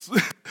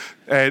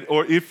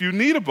Or if you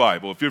need a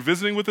Bible, if you're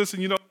visiting with us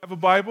and you don't have a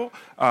Bible,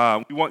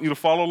 we want you to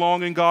follow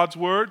along in God's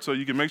Word so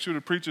you can make sure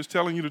the preacher is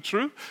telling you the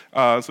truth.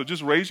 So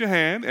just raise your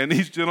hand, and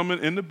these gentlemen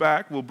in the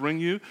back will bring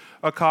you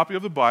a copy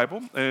of the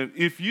Bible. And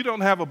if you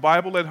don't have a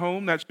Bible at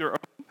home, that's your own.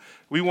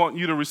 We want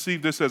you to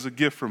receive this as a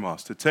gift from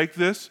us, to take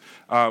this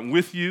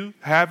with you,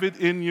 have it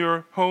in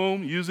your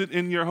home, use it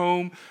in your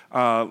home.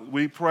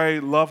 We pray,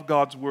 love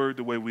God's Word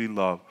the way we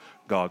love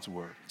God's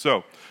Word.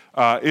 So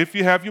if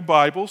you have your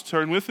Bibles,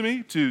 turn with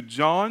me to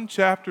John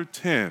chapter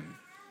 10.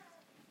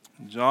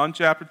 John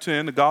chapter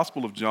 10, the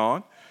Gospel of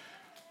John.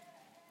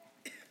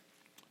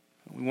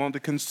 We want to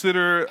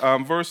consider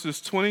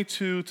verses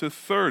 22 to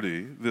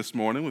 30 this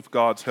morning with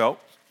God's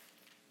help.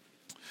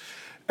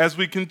 As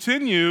we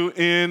continue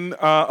in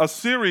a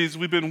series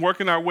we've been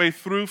working our way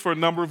through for a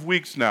number of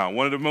weeks now,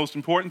 one of the most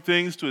important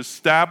things to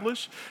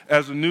establish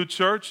as a new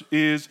church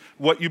is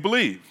what you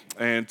believe,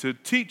 and to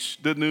teach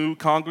the new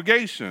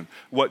congregation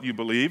what you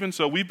believe. And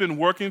so we've been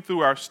working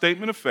through our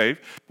statement of faith,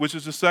 which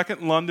is the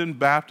Second London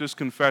Baptist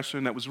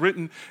Confession that was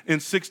written in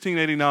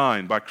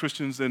 1689 by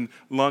Christians in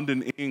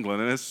London,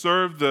 England, and has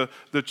served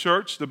the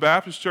church, the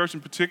Baptist church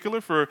in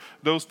particular, for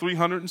those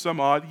 300 and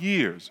some odd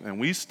years. And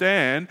we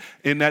stand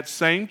in that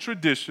same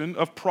tradition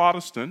of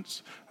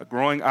Protestants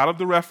growing out of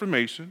the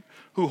Reformation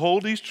who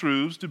hold these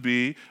truths to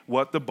be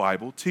what the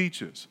Bible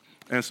teaches.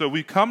 And so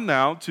we come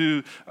now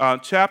to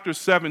chapter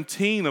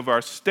 17 of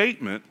our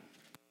statement,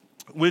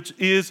 which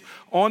is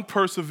on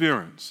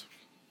perseverance.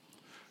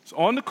 It's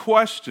on the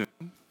question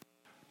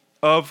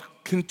of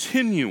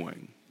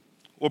continuing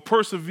or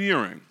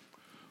persevering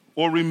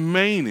or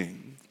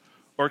remaining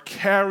or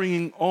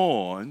carrying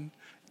on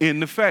in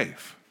the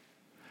faith.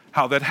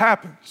 How that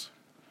happens.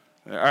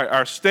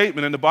 Our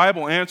statement in the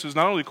Bible answers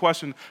not only the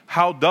question,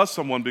 how does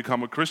someone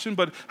become a Christian,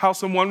 but how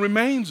someone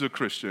remains a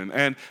Christian.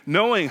 And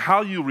knowing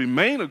how you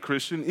remain a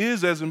Christian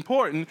is as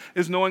important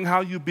as knowing how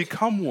you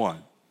become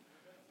one.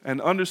 And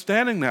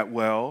understanding that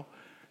well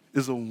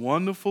is a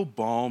wonderful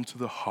balm to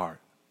the heart.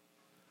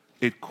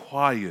 It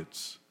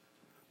quiets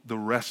the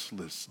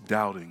restless,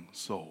 doubting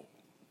soul.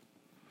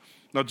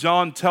 Now,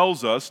 John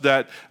tells us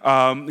that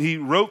he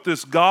wrote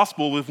this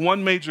gospel with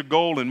one major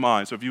goal in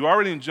mind. So if you're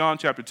already in John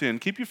chapter 10,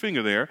 keep your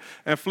finger there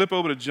and flip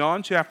over to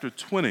John chapter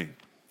 20.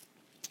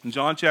 In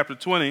John chapter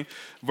 20,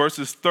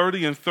 verses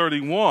 30 and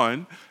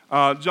 31,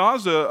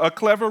 John's a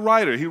clever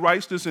writer. He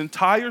writes this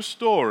entire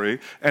story,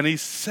 and he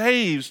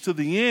saves to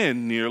the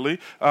end nearly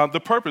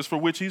the purpose for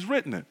which he's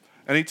written it.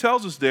 And he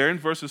tells us there in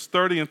verses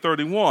 30 and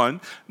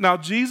 31, now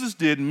Jesus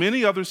did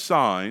many other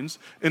signs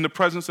in the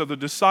presence of the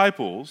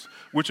disciples,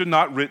 which are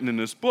not written in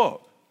this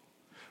book.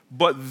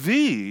 But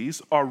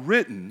these are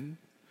written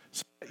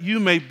so that you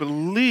may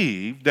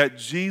believe that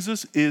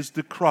Jesus is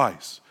the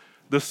Christ,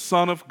 the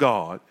Son of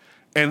God,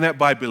 and that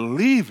by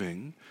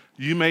believing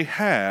you may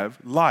have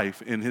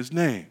life in his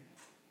name.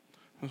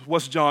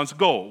 What's John's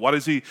goal? Why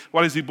does he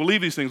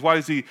believe these things? Why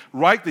does he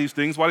write these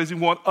things? Why does he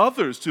want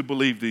others to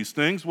believe these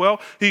things?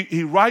 Well,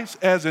 he writes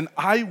as an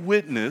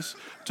eyewitness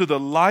to the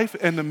life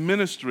and the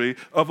ministry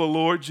of the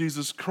Lord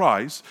Jesus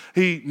Christ.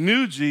 He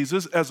knew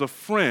Jesus as a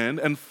friend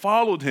and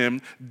followed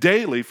him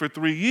daily for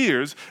 3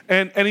 years.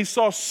 And he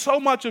saw so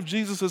much of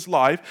Jesus'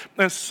 life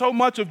and so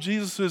much of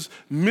Jesus'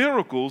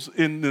 miracles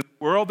in the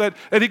world that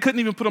he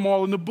couldn't even put them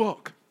all in the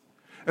book.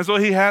 And so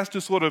he has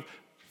to sort of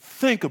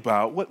think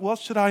about, what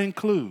should I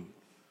include?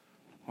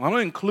 Well, I'm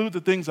going to include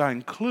the things I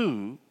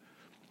include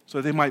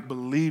so they might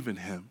believe in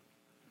him,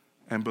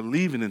 and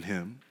believing in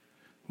him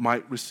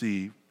might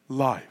receive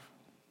life.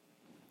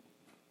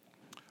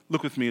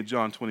 Look with me at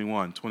John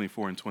 21,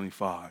 24, and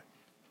 25.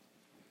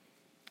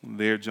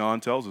 There,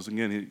 John tells us,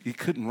 again, he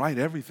couldn't write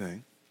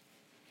everything.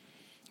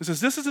 He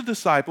says, this is a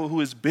disciple who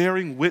is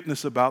bearing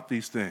witness about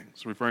these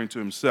things, referring to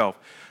himself,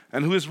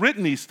 and who has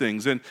written these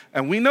things. And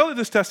we know that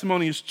this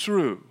testimony is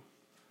true.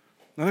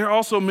 Now, there are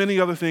also many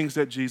other things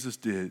that Jesus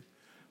did.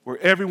 Were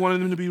every one of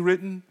them to be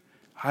written,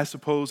 I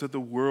suppose that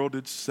the world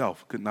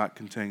itself could not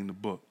contain the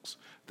books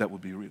that would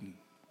be written.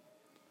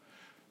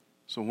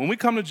 So when we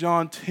come to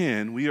John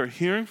 10, we are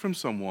hearing from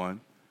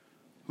someone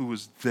who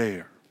was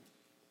there.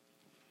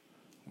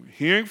 We're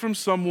hearing from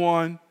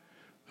someone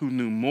who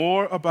knew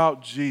more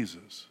about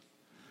Jesus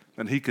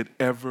than he could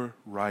ever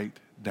write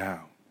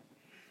down.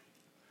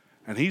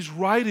 And he's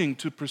writing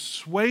to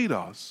persuade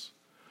us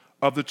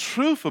of the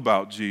truth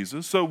about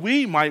Jesus so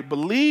we might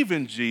believe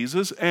in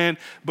Jesus, and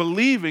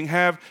believing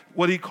have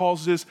what he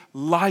calls this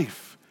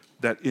life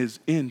that is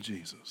in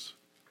Jesus.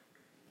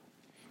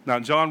 Now,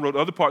 John wrote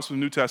other parts of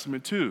the New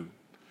Testament too.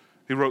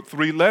 He wrote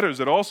 3 letters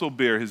that also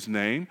bear his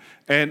name.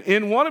 And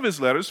in one of his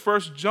letters,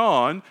 1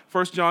 John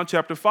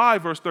chapter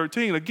 5, verse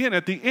 13, again,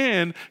 at the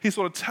end, he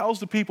sort of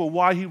tells the people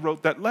why he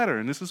wrote that letter.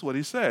 And this is what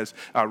he says.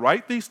 I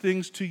write these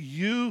things to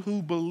you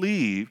who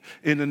believe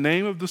in the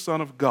name of the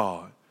Son of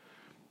God,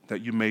 that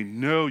you may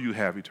know you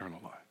have eternal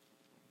life.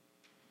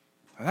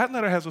 Now, that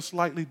letter has a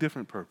slightly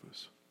different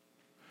purpose.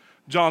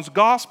 John's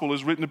gospel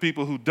is written to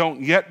people who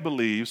don't yet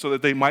believe so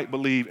that they might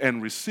believe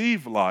and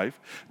receive life.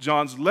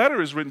 John's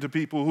letter is written to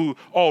people who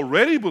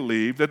already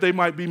believe that they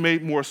might be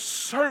made more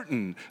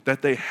certain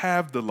that they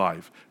have the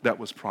life that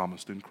was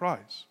promised in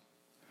Christ.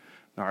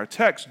 Now, our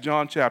text,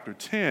 John chapter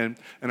 10,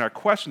 and our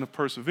question of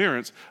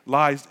perseverance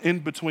lies in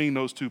between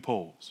those two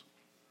poles.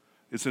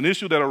 It's an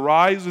issue that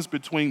arises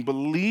between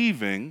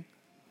believing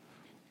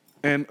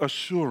and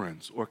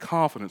assurance or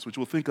confidence, which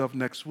we'll think of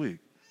next week.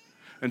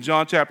 And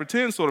John chapter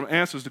 10 sort of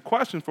answers the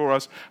question for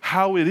us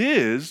how it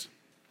is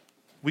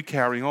we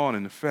carry on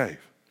in the faith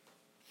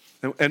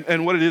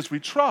and what it is we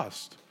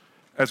trust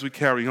as we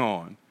carry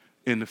on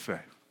in the faith.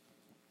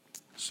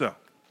 So,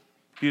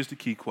 here's the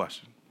key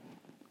question.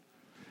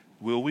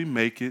 Will we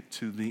make it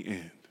to the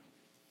end?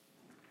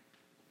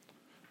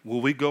 Will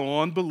we go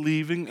on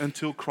believing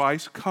until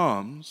Christ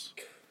comes,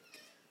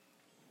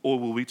 or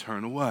will we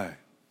turn away?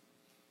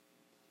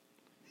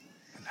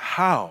 And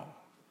how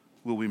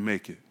will we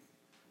make it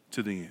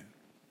to the end?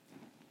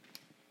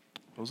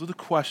 Those are the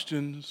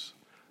questions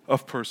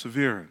of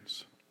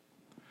perseverance.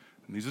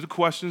 And these are the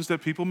questions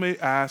that people may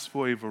ask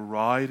for a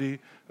variety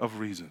of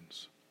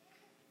reasons.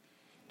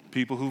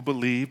 People who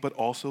believe but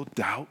also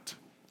doubt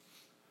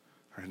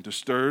are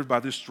disturbed by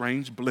this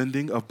strange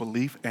blending of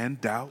belief and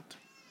doubt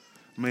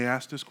may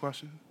ask this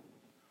question.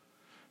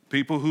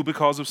 People who,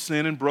 because of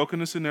sin and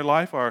brokenness in their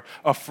life, are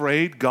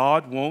afraid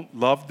God won't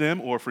love them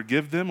or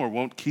forgive them or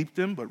won't keep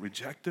them but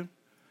reject them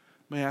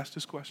may ask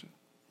this question.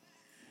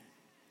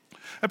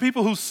 And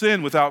people who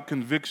sin without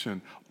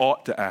conviction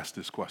ought to ask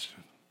this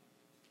question.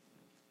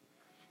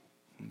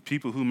 And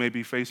people who may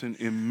be facing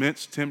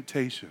immense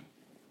temptation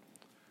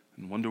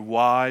and wonder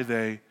why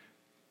they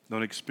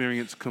don't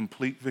experience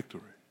complete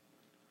victory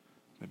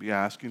may be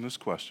asking this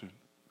question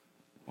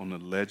on the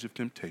ledge of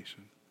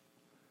temptation.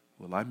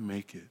 Will I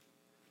make it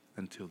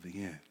until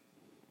the end?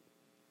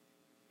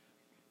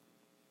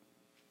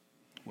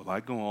 Will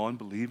I go on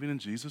believing in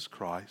Jesus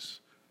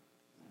Christ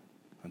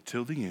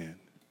until the end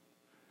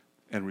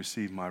and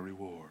receive my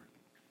reward?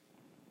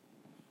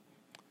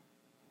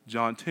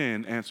 John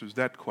 10 answers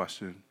that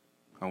question,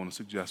 I want to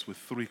suggest, with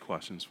three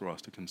questions for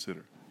us to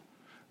consider.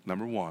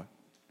 Number one,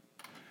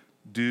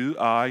 do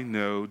I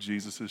know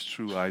Jesus'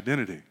 true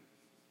identity?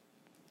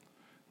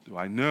 Do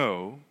I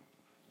know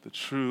the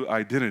true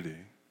identity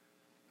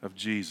of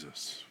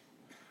Jesus?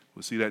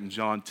 We'll see that in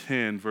John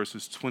 10,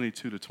 verses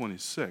 22 to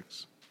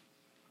 26.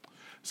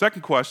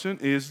 Second question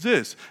is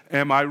this: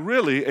 am I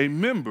really a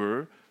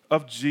member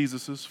of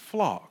Jesus'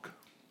 flock?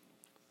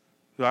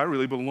 Do I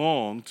really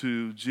belong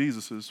to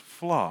Jesus'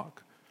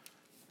 flock?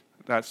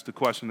 That's the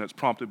question that's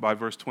prompted by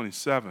verse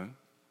 27.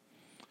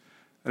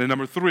 And then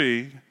number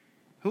three,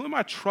 who am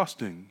I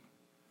trusting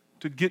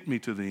to get me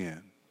to the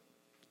end?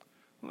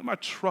 Who am I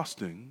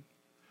trusting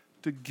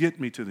to get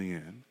me to the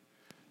end?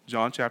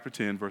 John chapter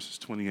 10, verses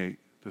 28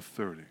 to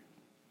 30.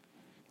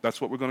 That's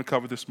what we're going to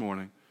cover this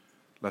morning.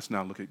 Let's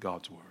now look at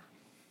God's word.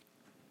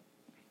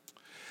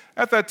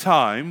 At that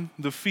time,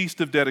 the Feast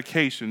of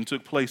Dedication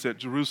took place at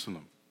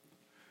Jerusalem.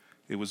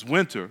 It was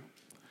winter,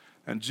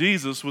 and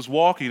Jesus was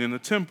walking in the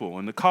temple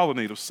in the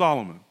colonnade of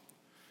Solomon.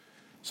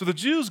 So the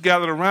Jews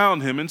gathered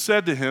around him and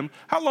said to him,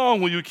 "How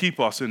long will you keep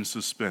us in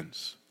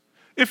suspense?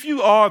 If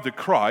you are the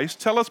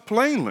Christ, tell us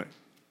plainly."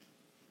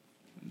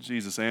 And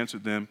Jesus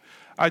answered them,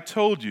 "I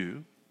told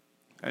you,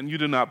 and you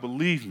do not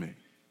believe me.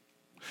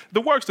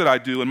 The works that I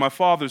do in my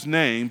Father's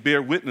name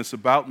bear witness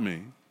about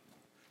me,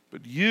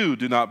 but you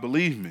do not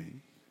believe me,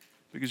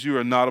 because you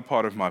are not a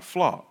part of my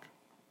flock.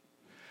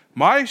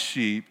 My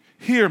sheep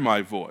hear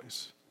my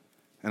voice,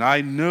 and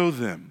I know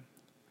them,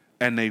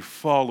 and they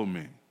follow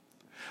me.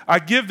 I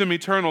give them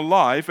eternal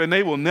life, and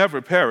they will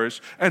never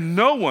perish, and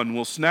no one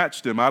will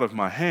snatch them out of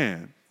my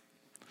hand.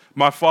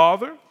 My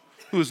Father,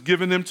 who has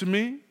given them to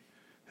me,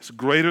 is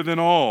greater than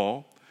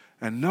all,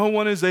 and no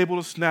one is able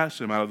to snatch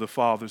them out of the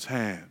Father's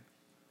hand.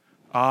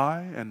 I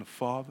and the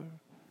Father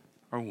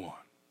are one."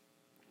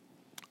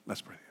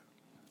 Let's pray.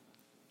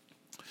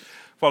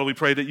 Father, we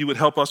pray that you would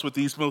help us with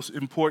these most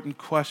important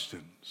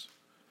questions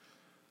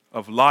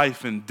of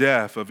life and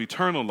death, of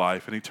eternal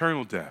life and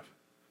eternal death.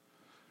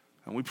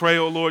 And we pray,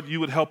 oh Lord, you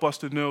would help us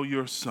to know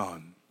your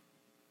Son,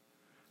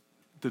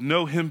 to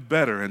know him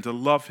better and to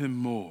love him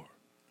more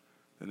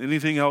than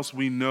anything else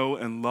we know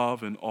and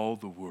love in all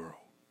the world.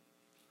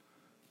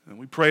 And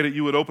we pray that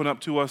you would open up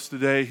to us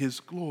today his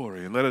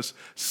glory and let us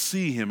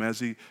see him as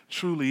he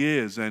truly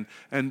is, and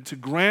to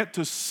grant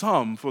to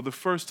some for the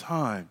first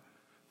time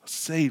a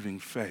saving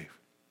faith,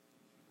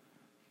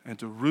 and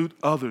to root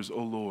others,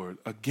 O Lord,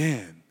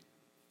 again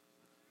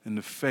in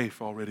the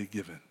faith already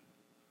given.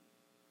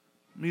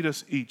 Meet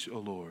us each, O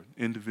Lord,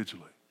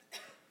 individually,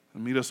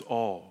 and meet us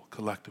all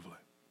collectively.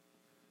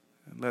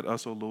 And let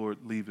us, O Lord,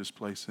 leave this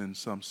place in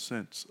some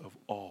sense of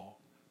awe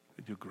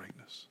at your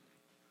greatness.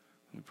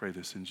 We pray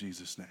this in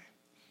Jesus' name.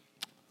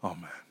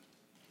 Amen.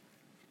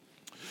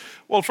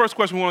 Well, the first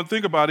question we want to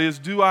think about is,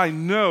 do I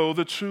know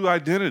the true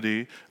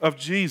identity of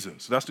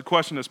Jesus? That's the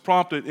question that's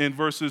prompted in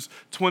verses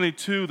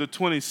 22 to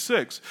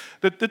 26.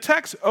 The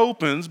text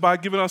opens by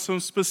giving us some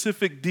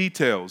specific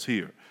details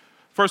here.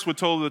 First, we're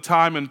told the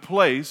time and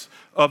place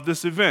of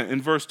this event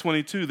in verse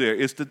 22 there.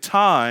 It's the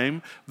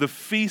time the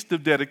Feast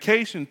of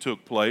Dedication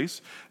took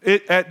place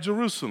at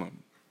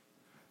Jerusalem.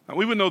 Now,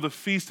 we would know the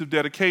Feast of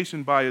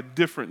Dedication by a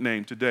different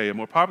name today, a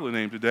more popular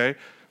name today,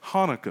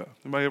 Hanukkah.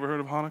 Anybody ever heard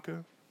of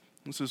Hanukkah?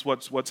 This is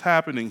what's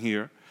happening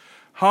here.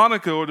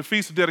 Hanukkah, or the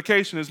Feast of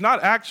Dedication, is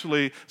not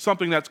actually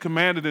something that's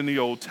commanded in the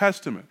Old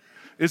Testament.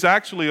 It's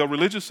actually a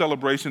religious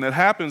celebration that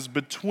happens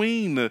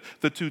between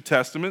the two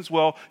testaments.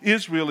 Well,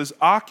 Israel is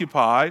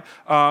occupied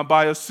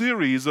by a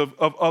series of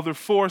other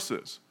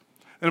forces.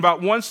 In about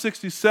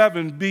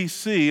 167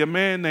 BC, a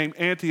man named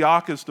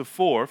Antiochus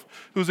IV,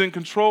 who's in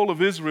control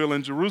of Israel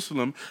and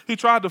Jerusalem, he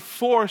tried to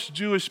force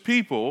Jewish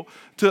people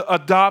to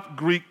adopt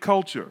Greek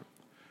culture.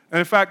 And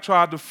in fact,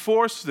 tried to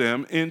force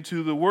them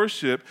into the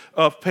worship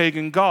of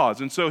pagan gods.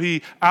 And so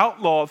he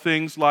outlawed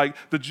things like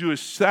the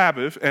Jewish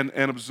Sabbath and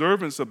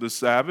observance of the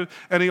Sabbath,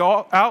 and he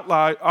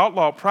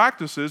outlawed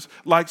practices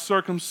like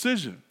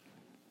circumcision.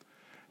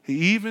 He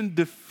even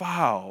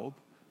defiled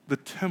the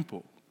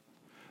temple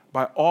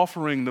by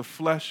offering the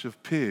flesh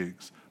of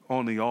pigs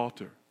on the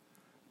altar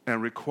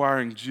and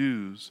requiring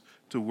Jews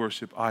to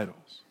worship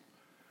idols.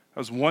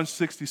 That was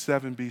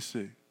 167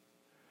 BC.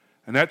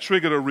 And that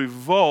triggered a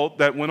revolt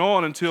that went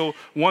on until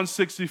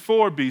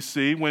 164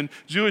 BC, when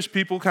Jewish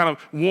people kind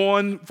of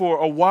won, for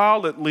a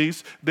while at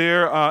least,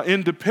 their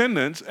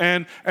independence.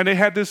 And they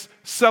had this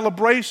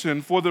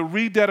celebration for the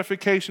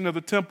rededication of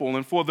the temple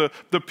and for the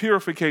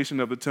purification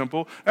of the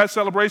temple. That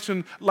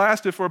celebration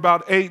lasted for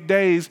about 8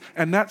 days,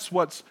 and that's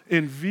what's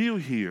in view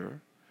here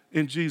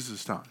in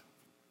Jesus' time.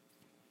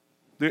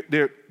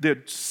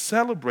 They're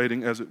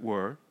celebrating, as it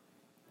were,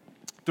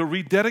 the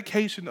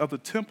rededication of the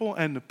temple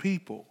and the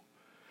people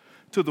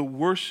to the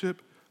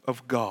worship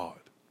of God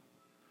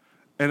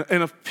and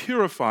of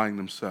purifying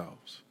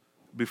themselves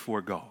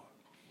before God.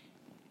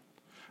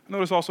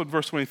 Notice also in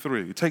verse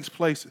 23, it takes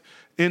place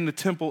in the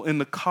temple in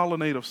the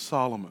colonnade of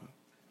Solomon.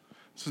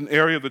 This is an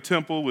area of the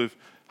temple with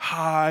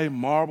high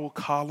marble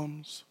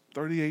columns,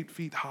 38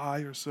 feet high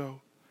or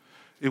so.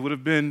 It would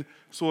have been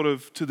sort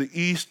of to the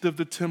east of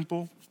the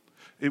temple.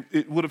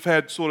 It would have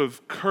had sort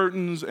of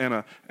curtains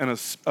and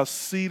a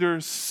cedar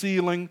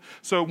ceiling.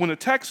 So when the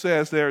text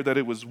says there that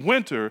it was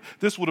winter,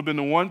 this would have been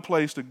the one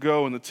place to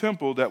go in the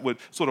temple that would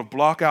sort of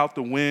block out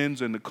the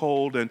winds and the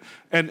cold. And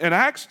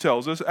Acts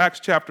tells us, Acts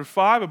chapter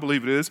 5, I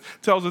believe it is,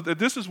 tells us that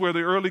this is where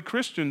the early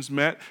Christians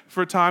met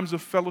for times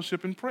of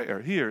fellowship and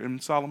prayer, here in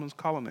Solomon's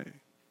colonnade.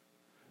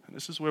 And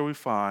this is where we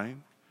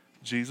find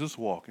Jesus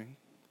walking.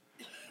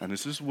 And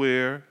this is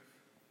where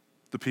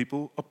the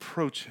people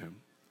approach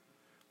him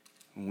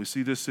when we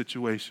see this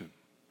situation.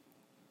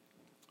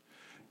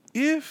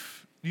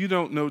 If you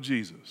don't know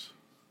Jesus,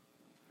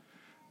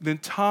 then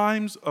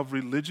times of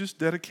religious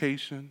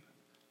dedication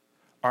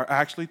are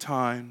actually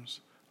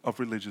times of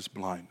religious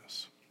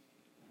blindness.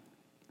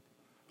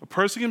 A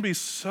person can be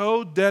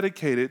so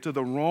dedicated to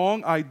the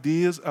wrong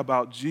ideas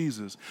about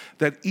Jesus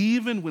that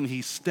even when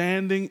he's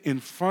standing in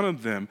front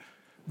of them,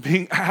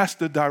 being asked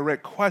a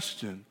direct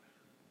question,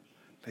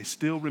 they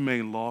still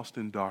remain lost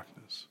in darkness.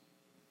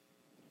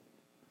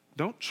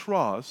 Don't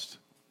trust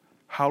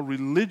how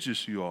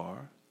religious you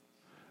are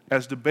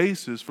as the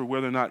basis for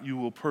whether or not you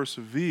will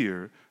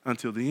persevere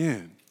until the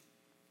end.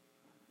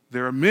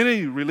 There are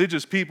many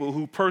religious people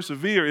who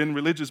persevere in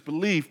religious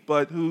belief,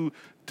 but who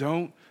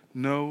don't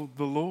know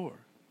the Lord.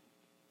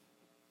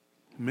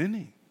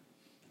 Many.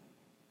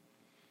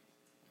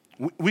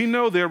 We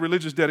know their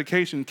religious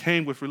dedication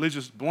came with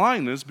religious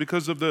blindness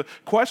because of the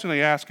question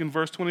they ask in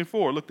verse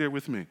 24. Look there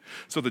with me.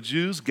 So the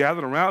Jews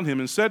gathered around him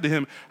and said to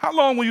him, "How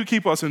long will you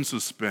keep us in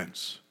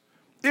suspense?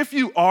 If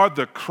you are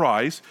the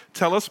Christ,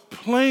 tell us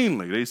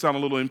plainly." They sound a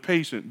little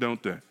impatient,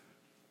 don't they?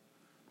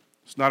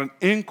 It's not an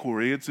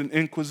inquiry, it's an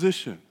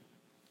inquisition.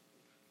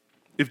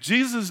 If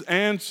Jesus'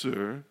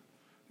 answer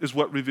is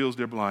what reveals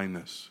their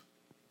blindness.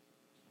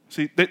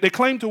 See, they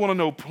claim to want to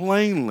know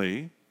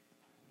plainly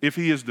if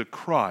he is the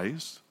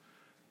Christ,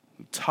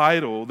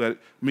 title that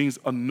means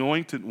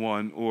anointed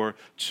one or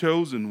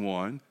chosen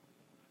one.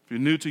 If you're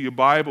new to your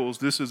Bibles,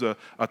 this is a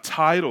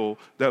title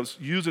that was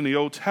used in the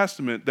Old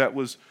Testament that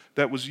was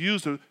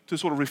used to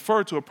sort of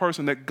refer to a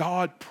person that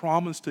God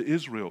promised to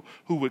Israel,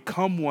 who would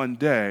come one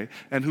day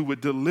and who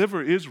would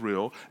deliver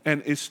Israel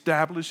and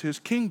establish his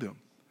kingdom.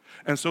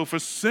 And so for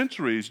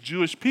centuries,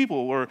 Jewish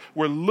people were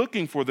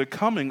looking for the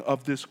coming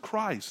of this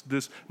Christ,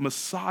 this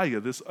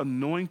Messiah, this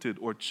anointed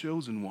or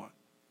chosen one.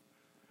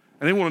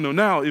 And they want to know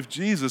now if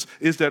Jesus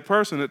is that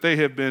person that they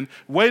have been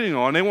waiting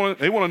on. They want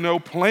to know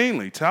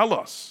plainly. Tell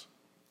us.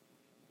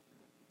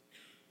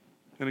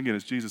 And again,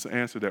 it's Jesus'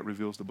 answer that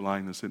reveals the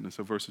blindness in this.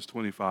 So verses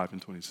 25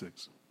 and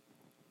 26.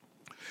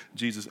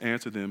 Jesus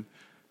answered them,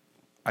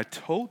 "I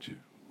told you,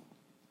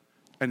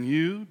 and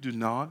you do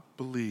not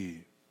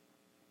believe.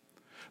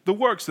 The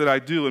works that I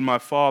do in my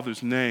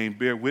Father's name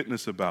bear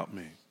witness about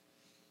me.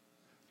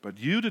 But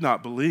you do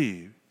not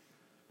believe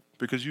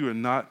because you are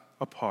not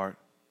a part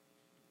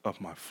of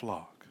my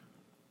flock."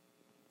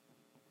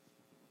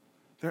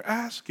 They're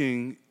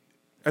asking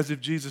as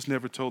if Jesus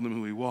never told them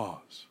who he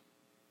was.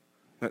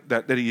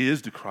 that he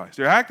is the Christ.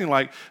 They're acting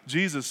like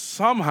Jesus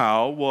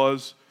somehow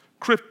was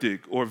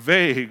cryptic or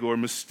vague or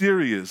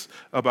mysterious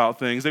about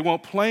things. They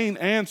want plain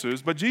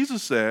answers, but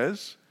Jesus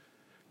says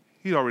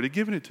he'd already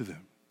given it to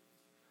them,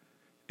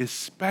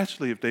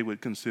 especially if they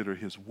would consider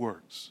his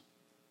works,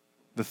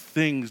 the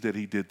things that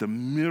he did, the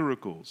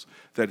miracles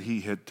that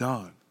he had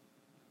done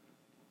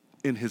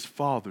in his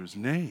Father's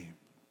name.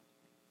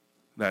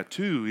 That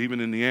too, even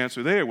in the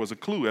answer there, was a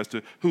clue as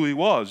to who he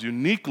was,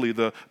 uniquely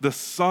the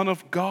Son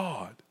of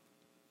God.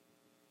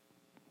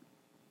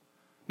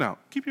 Now,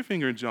 keep your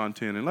finger in John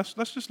 10, and let's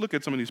just look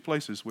at some of these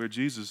places where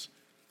Jesus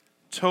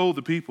told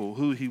the people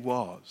who he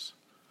was.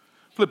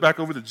 Flip back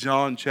over to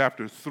John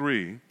chapter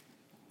 3,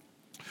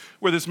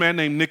 where this man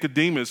named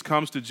Nicodemus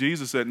comes to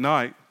Jesus at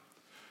night.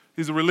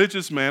 He's a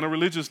religious man, a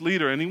religious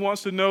leader, and he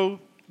wants to know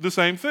the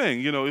same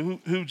thing,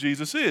 who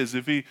Jesus is,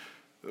 if he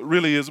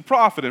really is a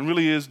prophet and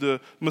really is the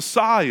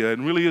Messiah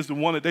and really is the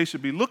one that they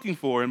should be looking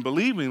for and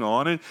believing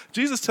on. And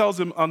Jesus tells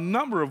him a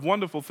number of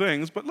wonderful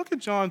things, but look at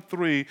John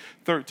 3,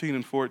 13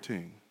 and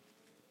 14.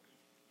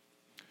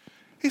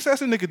 He says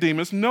to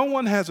Nicodemus, "No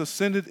one has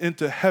ascended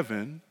into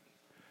heaven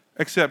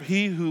except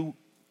he who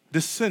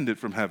descended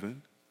from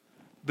heaven,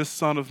 the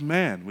Son of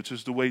Man," which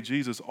is the way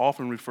Jesus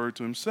often referred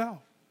to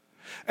himself.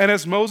 "And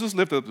as Moses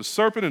lifted up the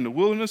serpent in the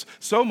wilderness,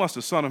 so must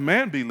the Son of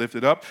Man be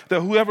lifted up, that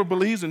whoever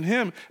believes in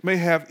him may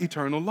have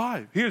eternal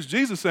life." Here's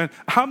Jesus saying,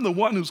 I'm the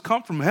one who's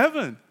come from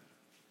heaven.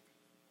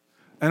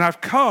 And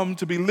I've come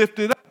to be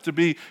lifted up, to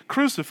be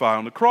crucified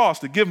on the cross,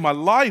 to give my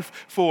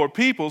life for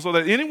people so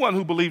that anyone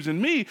who believes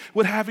in me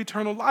would have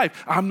eternal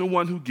life. I'm the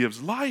one who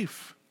gives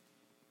life.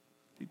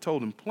 He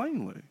told him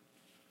plainly.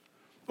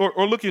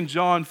 Or look in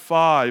John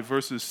 5,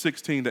 verses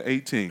 16 to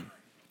 18.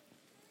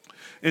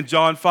 In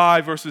John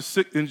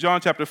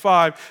chapter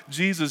 5,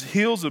 Jesus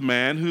heals a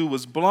man who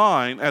was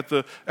blind at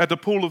the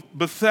pool of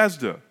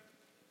Bethesda.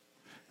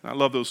 And I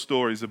love those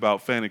stories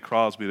about Fanny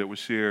Crosby that was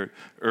shared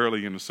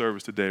early in the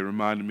service today. It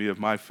reminded me of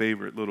my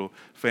favorite little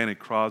Fanny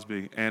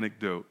Crosby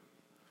anecdote,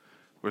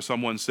 where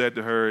someone said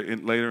to her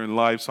later in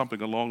life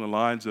something along the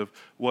lines of,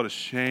 what a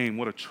shame,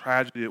 what a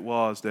tragedy it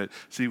was that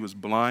she was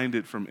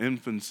blinded from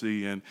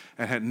infancy and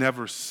had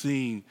never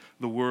seen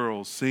the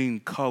world, seen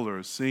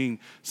color, seen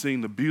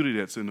the beauty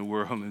that's in the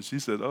world. And she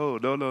said, oh,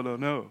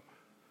 no.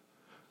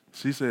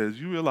 She says,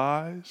 you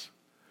realize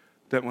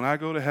that when I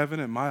go to heaven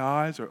and my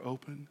eyes are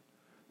open,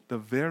 the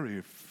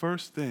very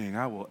first thing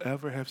I will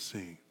ever have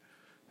seen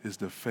is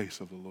the face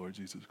of the Lord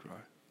Jesus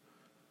Christ.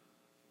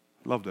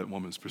 Love that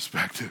woman's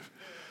perspective.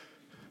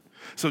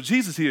 So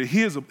Jesus here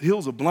heals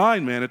a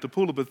blind man at the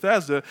pool of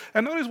Bethesda.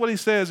 And notice what he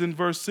says in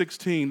verse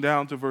 16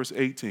 down to verse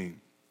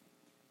 18.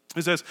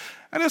 He says,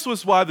 "And this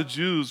was why the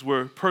Jews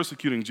were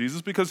persecuting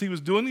Jesus, because he was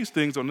doing these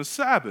things on the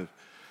Sabbath.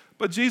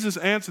 But Jesus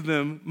answered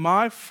them,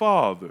 my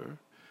Father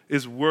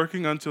is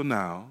working until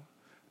now,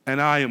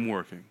 and I am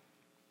working.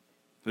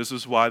 This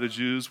is why the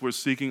Jews were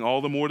seeking all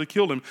the more to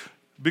kill him,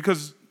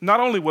 because not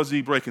only was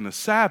he breaking the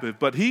Sabbath,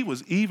 but he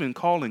was even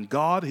calling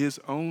God his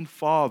own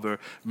Father,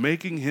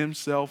 making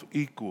himself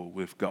equal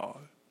with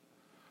God."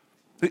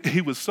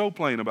 He was so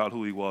plain about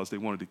who he was, they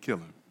wanted to kill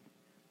him.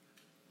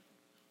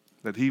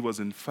 That he was,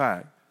 in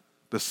fact,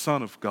 the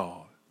Son of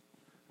God,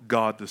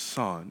 God the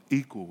Son,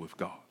 equal with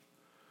God.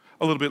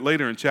 A little bit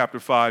later in chapter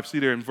 5, see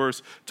there in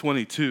verse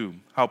 22,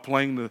 how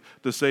plain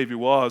the Savior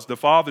was. The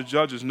Father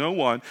judges no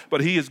one, but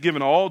he has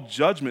given all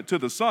judgment to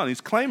the Son. He's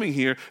claiming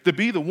here to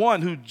be the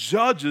one who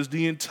judges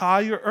the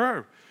entire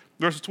earth.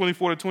 Verses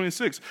 24 to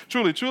 26,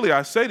 "Truly, truly,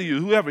 I say to you,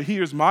 whoever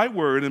hears my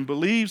word and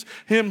believes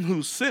him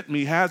who sent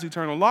me has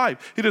eternal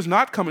life. He does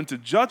not come into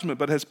judgment,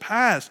 but has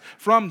passed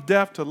from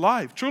death to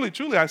life. Truly,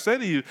 truly, I say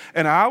to you,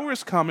 an hour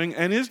is coming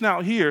and is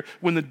now here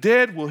when the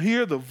dead will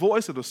hear the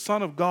voice of the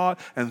Son of God,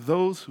 and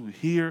those who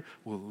hear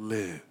will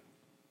live."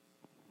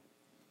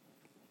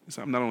 He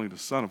said, I'm not only the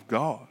Son of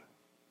God,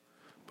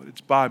 but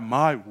it's by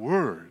my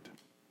word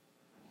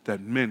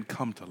that men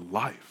come to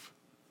life.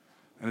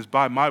 And it's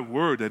by my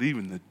word that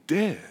even the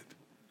dead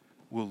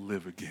will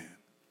live again.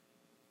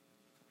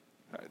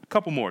 A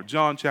couple more.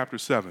 John chapter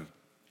 7,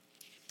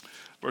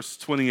 verses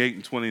 28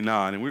 and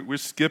 29. And we're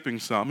skipping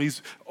some.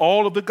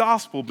 All of the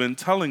gospel been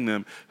telling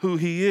them who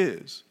he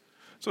is.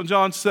 So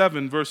John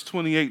 7, verse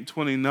 28 and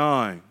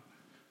 29.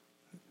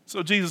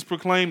 So Jesus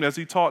proclaimed as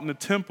he taught in the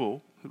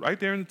temple, right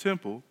there in the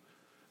temple,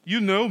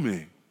 "You know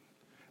me,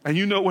 and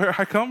you know where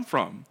I come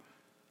from.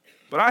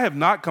 But I have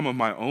not come of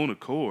my own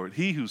accord.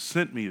 He who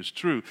sent me is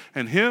true,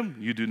 and him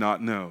you do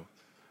not know.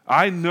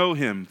 I know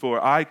him,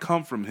 for I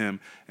come from him,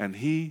 and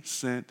he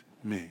sent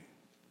me."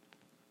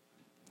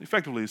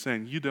 Effectively, he's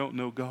saying, you don't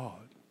know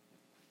God.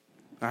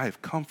 I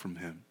have come from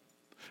him.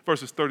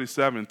 Verses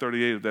 37 and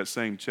 38 of that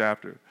same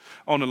chapter.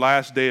 On the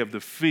last day of the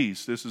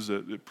feast, this is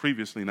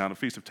previously now the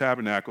Feast of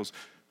Tabernacles,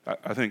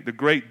 I think, the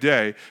great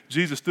day,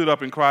 Jesus stood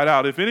up and cried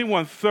out, "If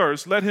anyone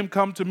thirsts, let him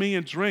come to me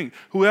and drink.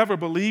 Whoever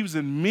believes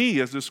in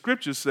me," as the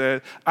scripture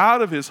said, "out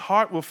of his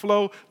heart will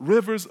flow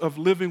rivers of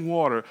living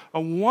water."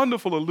 A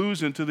wonderful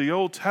allusion to the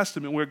Old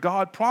Testament where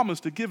God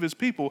promised to give his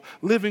people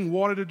living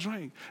water to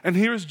drink. And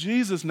here's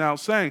Jesus now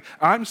saying,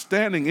 I'm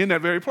standing in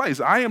that very place.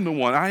 I am the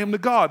one, I am the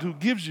God who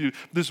gives you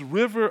this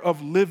river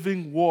of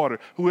living water.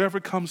 Whoever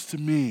comes to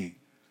me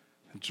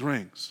and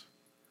drinks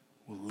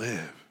will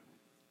live.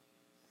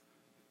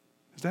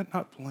 Is that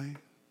not plain?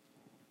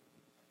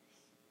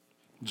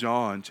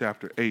 John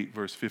chapter 8,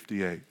 verse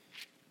 58.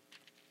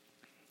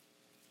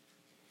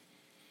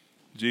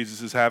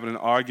 Jesus is having an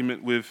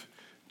argument with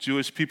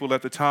Jewish people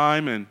at the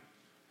time, and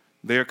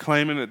they are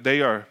claiming that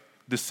they are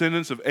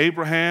descendants of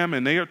Abraham,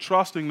 and they are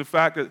trusting the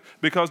fact that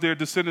because they're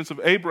descendants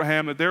of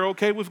Abraham, that they're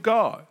okay with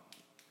God.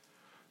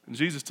 And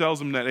Jesus tells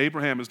them that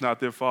Abraham is not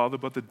their father,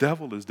 but the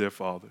devil is their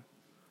father.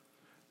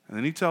 And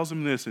then he tells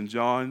them this in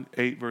John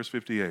 8, verse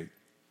 58.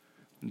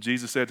 And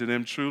Jesus said to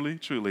them, "Truly,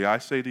 truly, I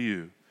say to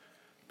you,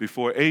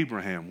 before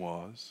Abraham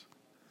was,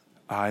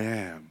 I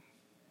am."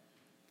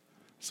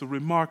 It's a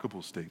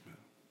remarkable statement.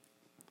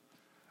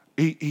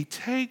 He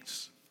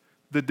takes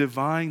the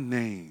divine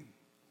name,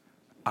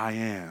 I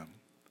am,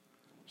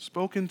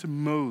 spoken to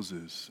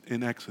Moses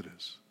in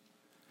Exodus,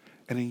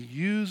 and he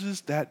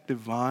uses that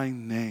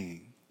divine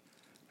name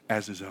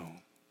as his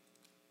own.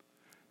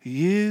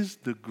 He is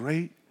the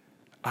great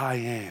I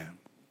am.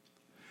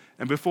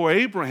 And before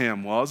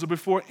Abraham was, or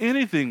before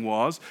anything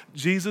was,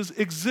 Jesus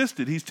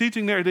existed. He's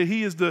teaching there that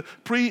he is the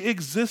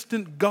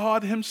pre-existent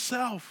God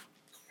himself,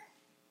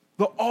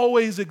 the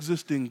always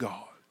existing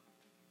God.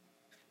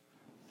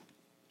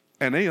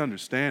 And they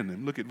understand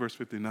him. Look at verse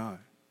 59.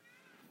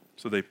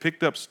 So they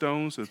picked up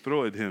stones to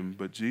throw at him,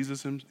 but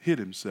Jesus hid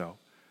himself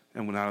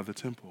and went out of the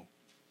temple.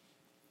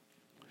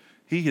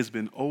 He has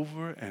been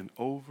over and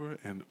over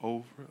and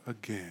over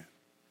again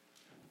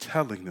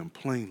telling them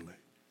plainly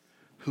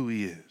who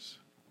he is.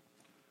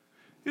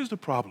 Here's the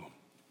problem.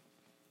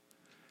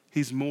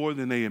 He's more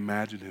than they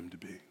imagined him to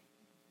be.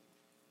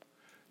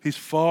 He's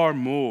far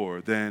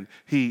more than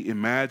he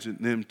imagined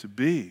them to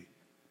be.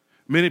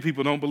 Many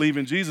people don't believe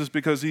in Jesus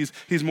because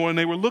he's more than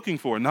they were looking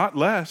for, not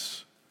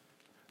less.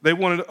 They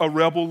wanted a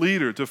rebel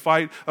leader to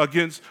fight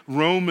against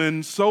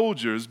Roman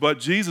soldiers, but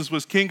Jesus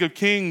was King of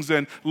Kings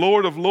and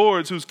Lord of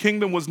Lords, whose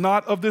kingdom was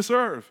not of this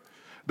earth.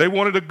 They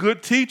wanted a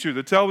good teacher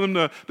to tell them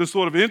the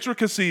sort of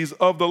intricacies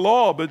of the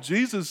law. But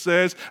Jesus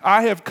says,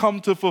 I have come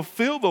to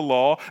fulfill the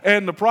law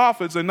and the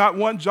prophets, and not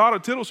one jot or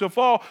tittle shall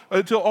fall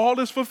until all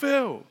is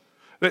fulfilled.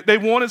 They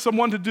wanted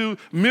someone to do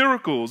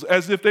miracles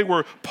as if they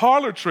were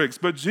parlor tricks,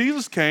 but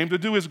Jesus came to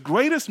do his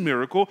greatest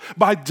miracle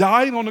by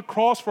dying on the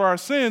cross for our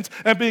sins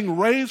and being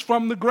raised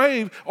from the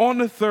grave on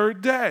the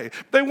third day.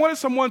 They wanted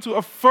someone to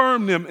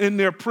affirm them in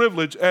their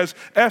privilege as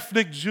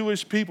ethnic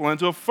Jewish people and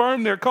to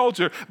affirm their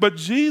culture, but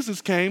Jesus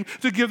came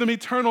to give them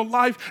eternal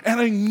life and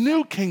a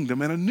new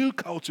kingdom and a new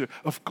culture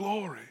of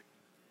glory.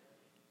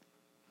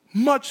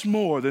 Much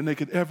more than they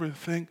could ever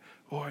think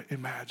or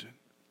imagine.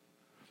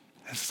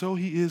 And so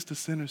he is to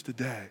sinners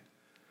today,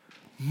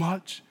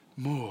 much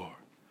more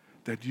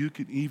than you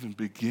can even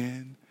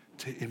begin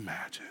to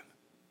imagine.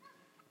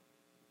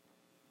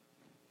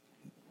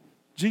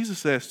 Jesus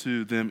says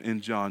to them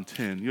in John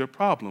 10, your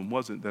problem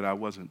wasn't that I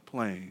wasn't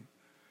playing.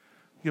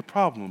 Your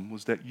problem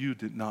was that you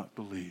did not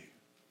believe.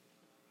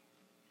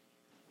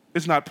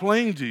 It's not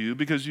plain to you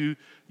because you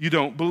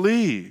don't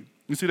believe.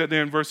 You see that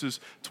there in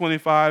verses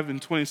 25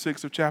 and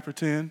 26 of chapter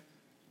 10?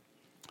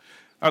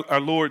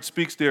 Our Lord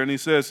speaks there and he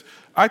says,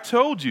 I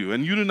told you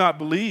and you do not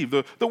believe.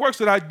 The works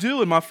that I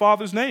do in my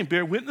Father's name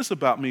bear witness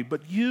about me,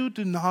 but you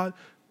do not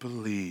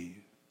believe.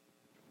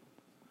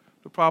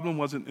 The problem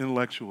wasn't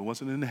intellectual. It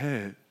wasn't in the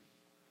head.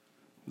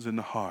 It was in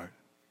the heart.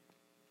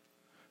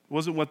 It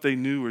wasn't what they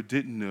knew or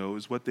didn't know. It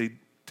was what they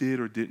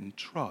did or didn't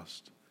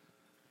trust,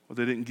 or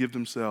they didn't give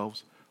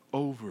themselves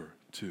over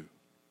to.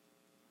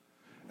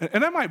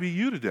 And that might be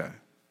you today.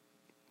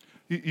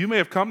 You may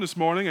have come this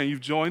morning and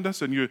you've joined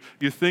us and you're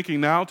thinking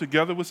now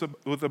together with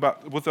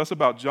us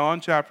about John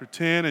chapter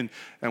 10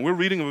 and we're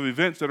reading of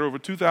events that are over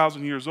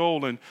 2,000 years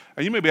old and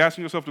you may be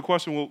asking yourself the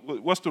question, well,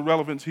 what's the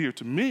relevance here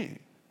to me?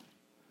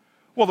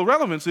 Well, the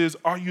relevance is,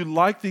 are you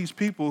like these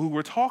people who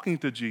were talking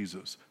to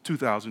Jesus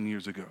 2,000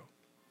 years ago?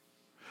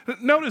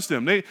 Notice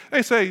them. They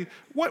say,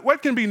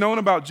 what can be known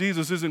about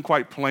Jesus isn't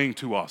quite plain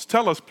to us.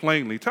 Tell us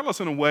plainly. Tell us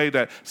in a way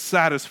that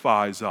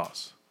satisfies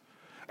us.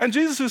 And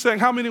Jesus is saying,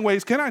 how many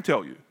ways can I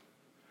tell you?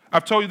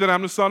 I've told you that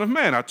I'm the Son of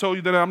Man. I told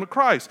you that I'm the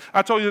Christ.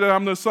 I told you that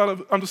I'm the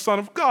Son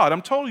of God.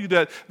 I'm telling you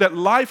that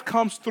life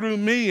comes through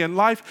me and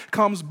life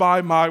comes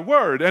by my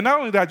word. And not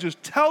only did I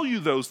just tell you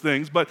those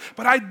things, but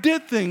I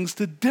did things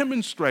to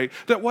demonstrate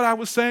that what I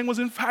was saying was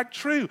in fact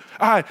true.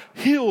 I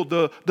healed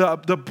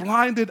the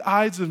blinded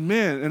eyes of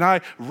men, and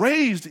I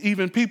raised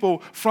even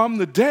people from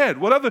the dead.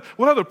 What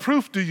other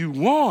proof do you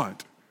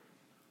want?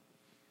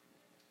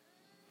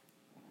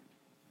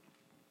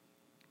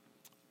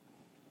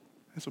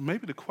 And so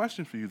maybe the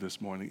question for you this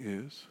morning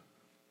is,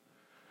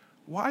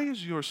 why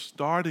is your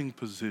starting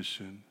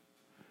position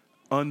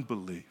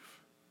unbelief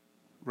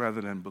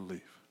rather than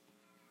belief.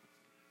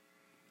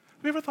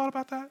 Have you ever thought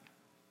about that?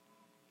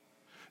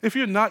 If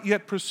you're not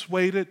yet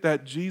persuaded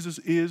that Jesus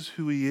is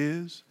who he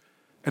is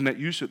and that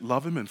you should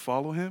love him and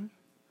follow him,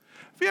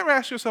 have you ever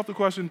asked yourself the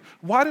question,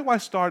 why do I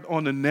start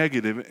on the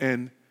negative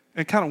and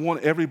kind of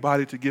want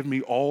everybody to give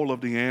me all of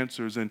the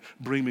answers and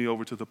bring me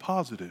over to the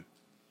positive?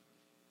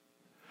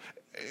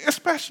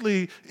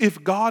 Especially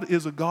if God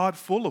is a God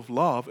full of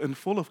love and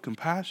full of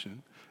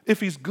compassion, if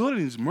he's good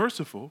and he's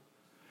merciful.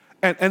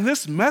 And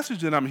this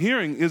message that I'm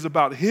hearing is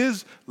about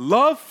his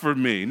love for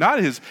me, not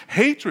his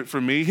hatred for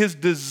me, his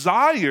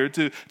desire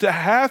to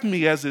have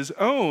me as his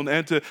own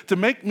and to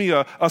make me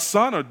a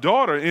son or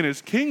daughter in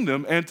his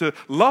kingdom and to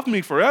love me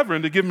forever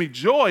and to give me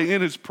joy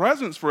in his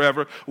presence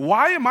forever.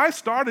 Why am I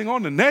starting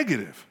on the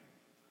negative?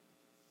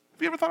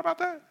 Have you ever thought about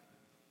that?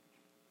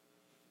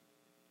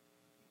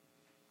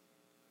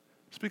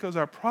 It's because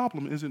our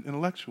problem isn't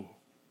intellectual.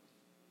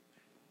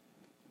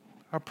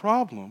 Our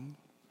problem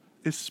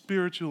is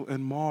spiritual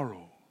and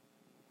moral.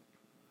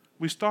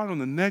 We start on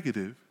the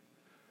negative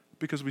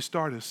because we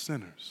start as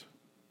sinners.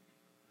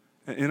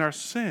 And in our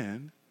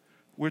sin,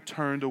 we're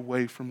turned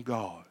away from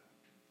God.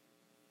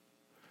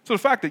 So the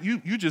fact that you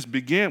just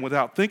began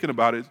without thinking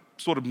about it,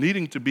 sort of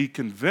needing to be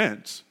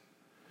convinced,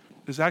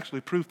 is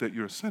actually proof that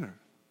you're a sinner,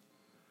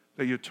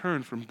 that you're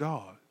turned from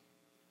God,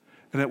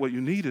 and that what you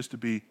need is to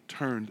be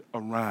turned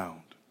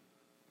around.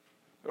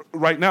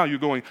 Right now, you're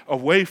going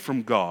away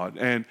from God,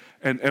 and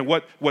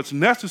what's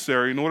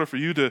necessary in order for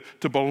you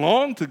to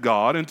belong to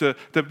God and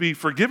to be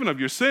forgiven of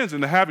your sins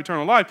and to have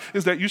eternal life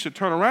is that you should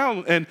turn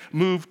around and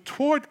move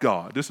toward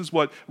God. This is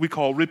what we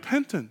call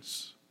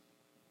repentance.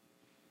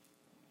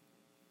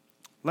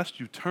 Lest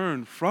you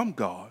turn from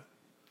God,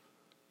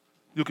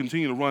 you'll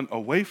continue to run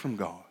away from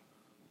God.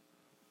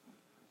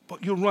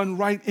 But you'll run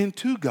right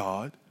into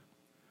God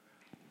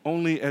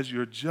only as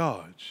your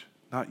judge,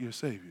 not your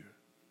Savior.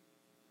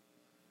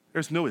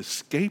 There's no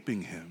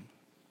escaping him.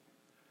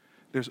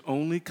 There's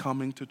only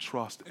coming to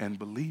trust and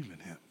believe in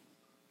him.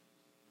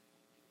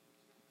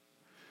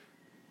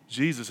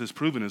 Jesus has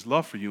proven his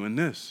love for you in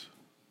this.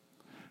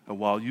 And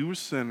while you were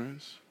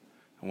sinners,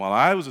 and while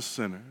I was a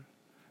sinner,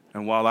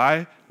 and while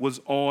I was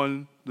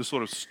on the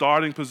sort of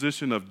starting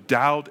position of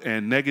doubt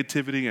and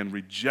negativity and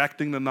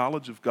rejecting the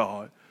knowledge of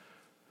God,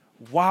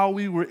 while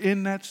we were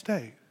in that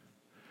state,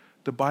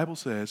 the Bible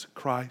says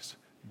Christ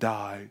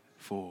died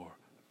for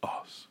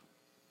us.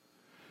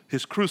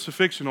 His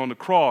crucifixion on the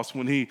cross,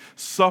 when he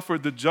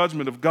suffered the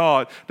judgment of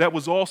God, that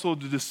was also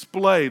to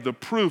display the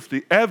proof,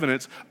 the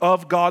evidence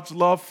of God's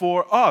love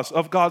for us,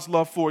 of God's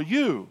love for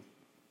you.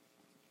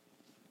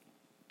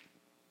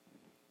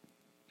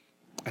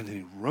 And then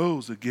he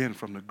rose again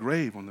from the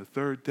grave on the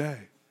third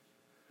day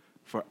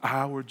for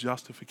our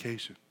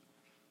justification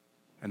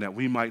and that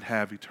we might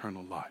have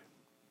eternal life.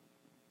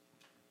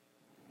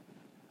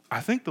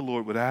 I think the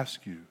Lord would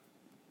ask you,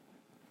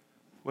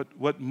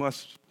 what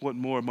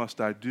more must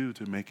I do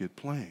to make it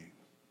plain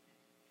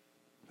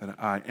that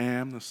I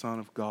am the Son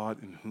of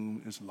God in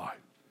whom is life,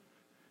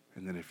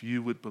 and that if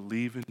you would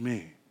believe in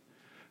me,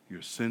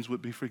 your sins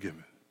would be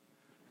forgiven,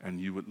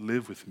 and you would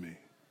live with me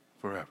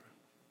forever.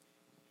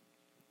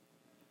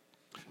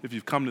 If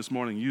you've come this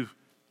morning, you've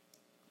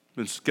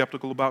been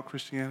skeptical about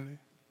Christianity,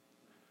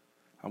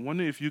 I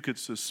wonder if you could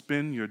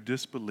suspend your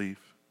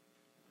disbelief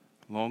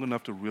long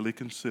enough to really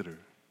consider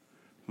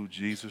who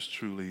Jesus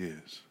truly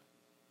is.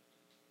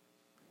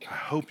 I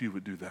hope you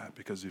would do that,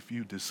 because if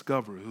you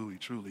discover who he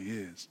truly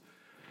is,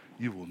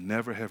 you will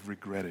never have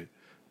regretted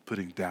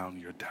putting down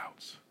your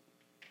doubts.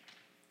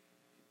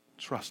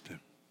 Trust him.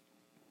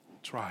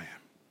 Try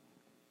him.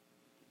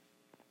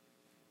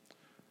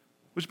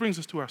 Which brings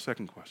us to our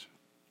second question.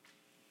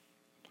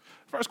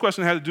 First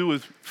question had to do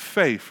with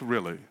faith,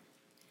 really.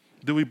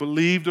 Do we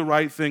believe the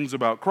right things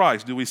about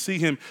Christ? Do we see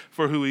him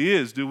for who he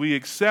is? Do we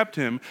accept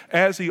him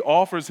as he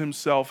offers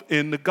himself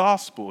in the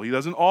gospel? He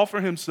doesn't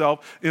offer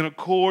himself in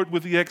accord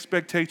with the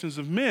expectations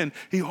of men.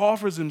 He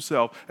offers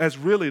himself as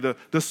really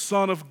the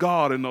Son of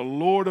God and the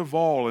Lord of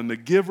all and the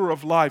giver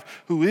of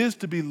life, who is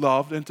to be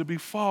loved and to be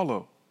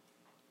followed.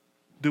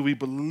 Do we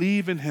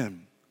believe in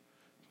him,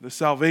 the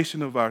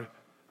salvation of our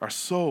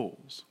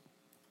souls?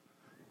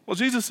 Well,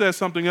 Jesus says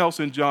something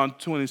else in John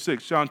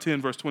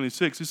 10, verse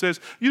 26. He says,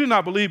 you do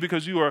not believe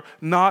because you are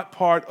not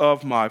part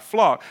of my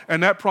flock.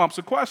 And that prompts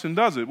a question,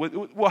 does it?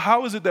 Well,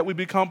 how is it that we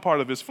become part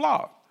of his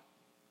flock?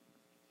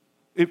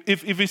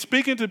 If he's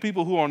speaking to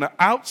people who are on the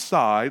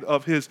outside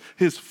of his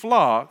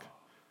flock,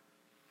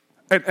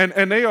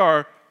 and they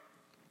are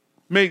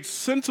made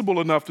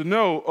sensible enough to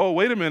know, oh,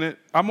 wait a minute,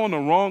 I'm on the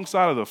wrong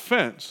side of the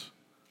fence.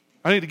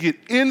 I need to get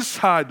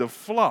inside the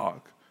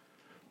flock.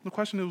 The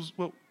question is,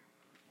 well,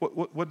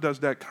 what does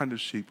that kind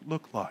of sheep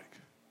look like?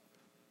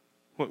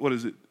 What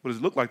does it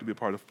look like to be a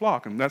part of the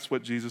flock? And that's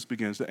what Jesus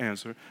begins to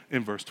answer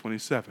in verse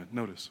 27.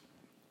 Notice.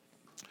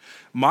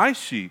 My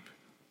sheep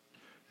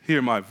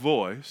hear my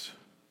voice,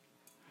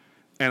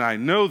 and I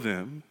know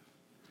them,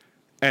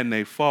 and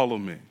they follow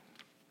me.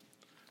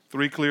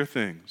 Three clear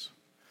things.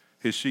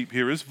 His sheep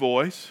hear his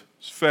voice,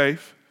 his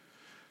faith.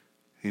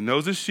 He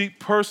knows his sheep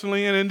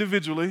personally and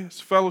individually.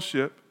 It's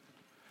fellowship.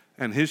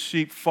 And his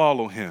sheep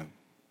follow him.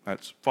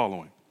 That's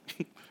following.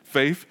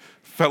 Faith,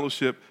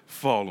 fellowship,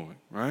 following,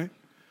 right?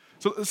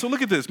 So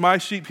look at this. My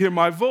sheep hear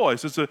my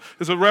voice. It's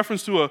a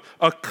reference to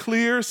a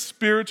clear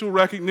spiritual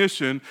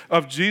recognition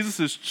of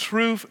Jesus'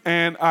 truth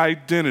and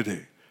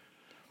identity.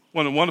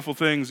 One of the wonderful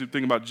things, you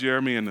think about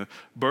Jeremy and the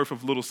birth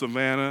of little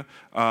Savannah,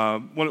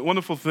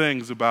 wonderful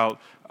things about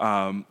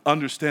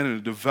understanding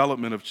the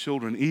development of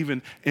children,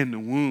 even in the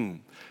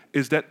womb,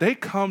 is that they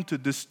come to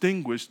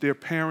distinguish their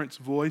parents'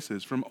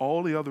 voices from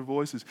all the other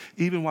voices,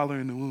 even while they're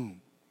in the womb.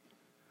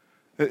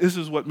 This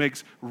is what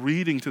makes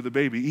reading to the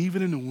baby,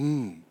 even in the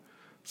womb,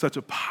 such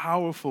a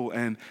powerful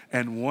and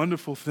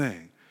wonderful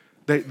thing.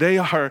 They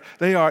are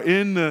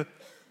in the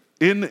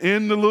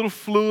little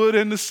fluid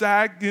in the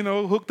sac,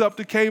 hooked up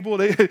to cable.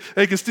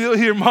 They can still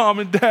hear mom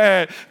and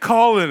dad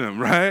calling them,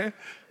 right?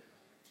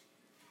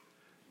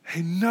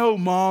 They know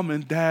mom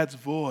and dad's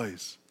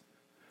voice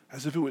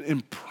as if it were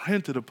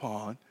imprinted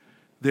upon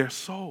their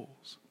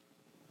souls.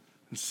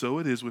 And so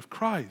it is with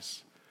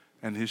Christ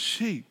and his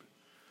sheep.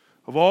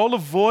 Of all the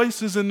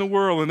voices in the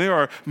world, and there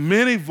are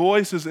many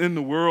voices in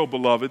the world,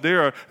 beloved,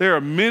 there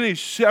are many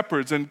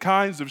shepherds and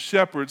kinds of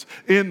shepherds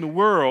in the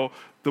world.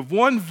 The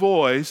one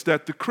voice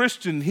that the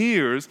Christian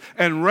hears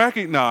and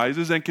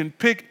recognizes and can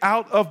pick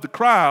out of the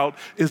crowd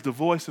is the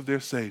voice of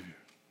their Savior.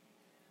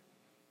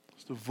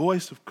 It's the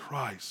voice of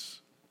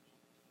Christ.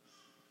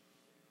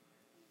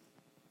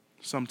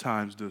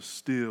 Sometimes the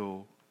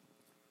still,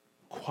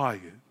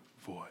 quiet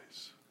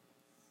voice.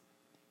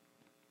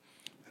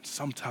 And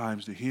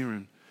sometimes to hear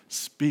him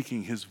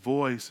speaking, his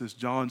voice, as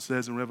John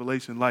says in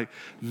Revelation, like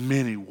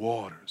many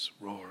waters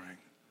roaring.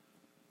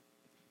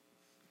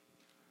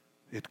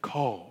 It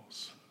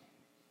calls,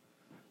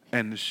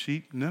 and the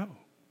sheep know.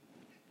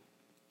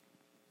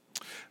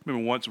 I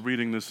remember once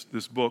reading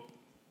this book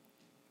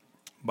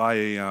by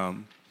a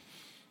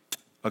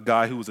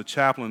guy who was a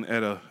chaplain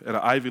at an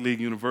Ivy League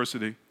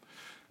university,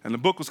 and the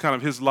book was kind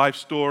of his life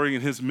story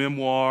and his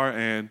memoir,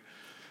 and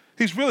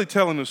he's really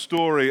telling the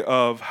story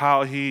of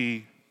how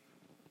he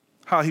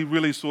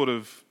really sort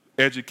of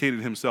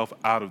educated himself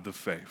out of the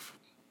faith.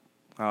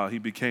 He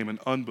became an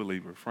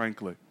unbeliever,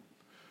 frankly.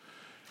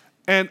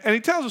 And he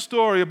tells a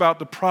story about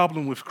the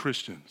problem with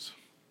Christians.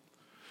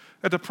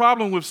 That the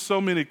problem with so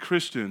many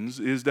Christians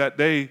is that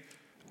they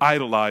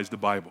idolize the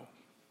Bible.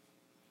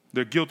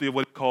 They're guilty of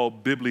what he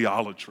called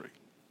bibliolatry,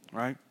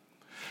 right?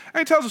 And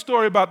he tells a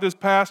story about this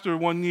pastor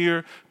one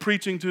year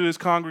preaching to his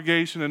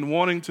congregation and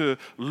wanting to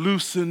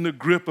loosen the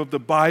grip of the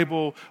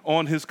Bible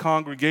on his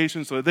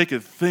congregation so that they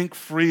could think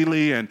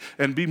freely and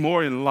be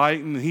more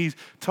enlightened. He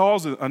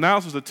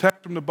announces a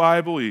text from the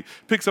Bible. He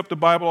picks up the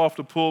Bible off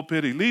the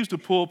pulpit. He leaves the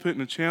pulpit in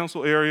the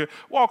chancel area,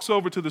 walks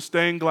over to the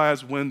stained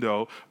glass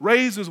window,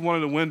 raises one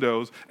of the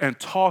windows, and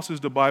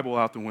tosses the Bible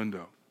out the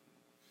window.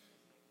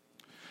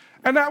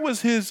 And that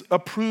was his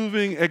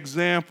approving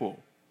example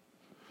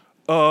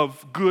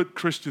of good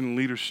Christian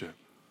leadership.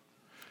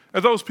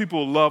 And those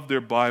people love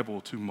their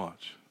Bible too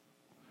much.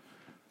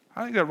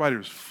 I think that writer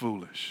is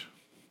foolish.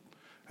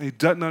 And he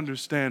doesn't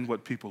understand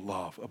what people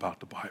love about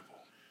the Bible.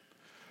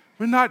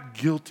 We're not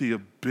guilty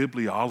of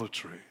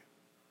bibliolatry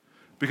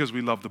because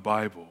we love the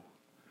Bible.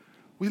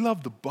 We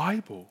love the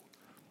Bible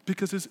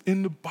because it's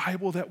in the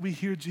Bible that we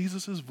hear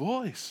Jesus'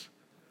 voice.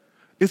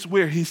 It's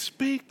where he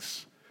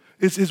speaks.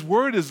 His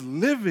word is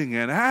living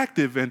and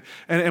active,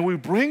 and we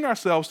bring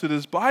ourselves to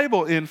this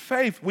Bible in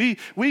faith. We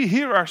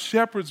hear our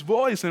shepherd's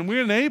voice, and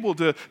we're enabled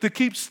to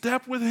keep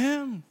step with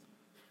him.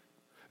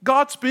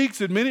 God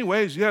speaks in many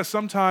ways, yes,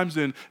 sometimes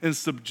in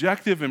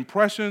subjective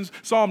impressions.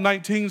 Psalm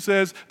 19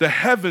 says, the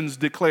heavens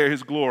declare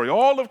his glory.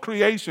 All of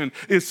creation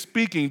is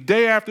speaking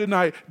day after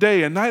night,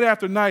 day and night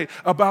after night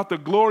about the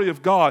glory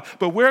of God.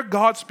 But where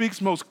God speaks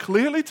most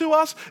clearly to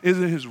us is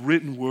in his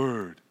written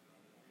word.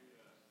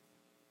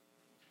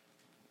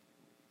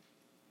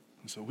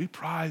 And so we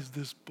prize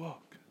this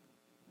book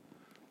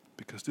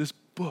because this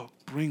book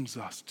brings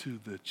us to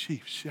the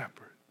chief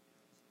shepherd.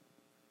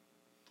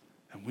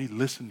 And we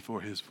listen for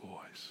his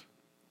voice.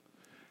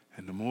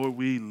 And the more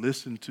we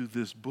listen to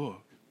this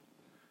book,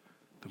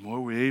 the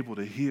more we're able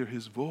to hear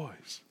his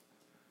voice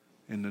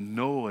in the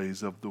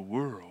noise of the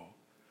world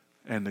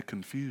and the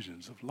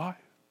confusions of life.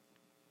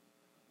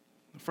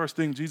 The first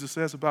thing Jesus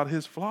says about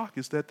his flock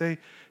is that they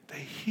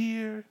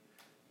hear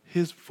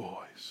his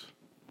voice.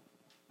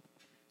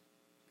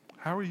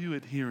 How are you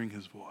at hearing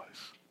his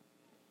voice?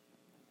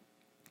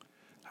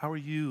 How are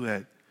you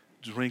at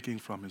drinking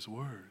from his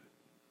word?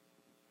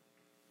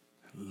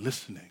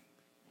 Listening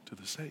to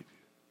the Savior.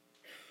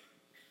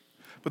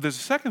 But there's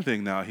a second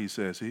thing now he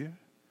says here.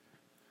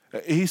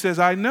 He says,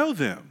 I know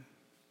them.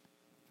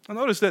 I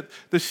notice that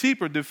the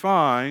sheep are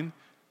defined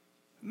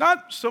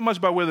not so much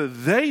by whether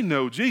they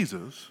know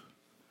Jesus,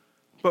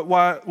 but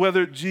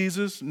whether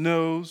Jesus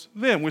knows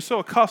them. We're so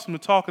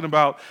accustomed to talking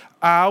about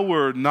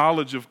our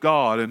knowledge of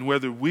God and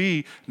whether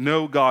we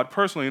know God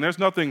personally, and there's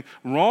nothing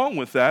wrong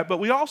with that, but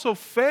we also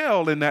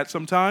fail in that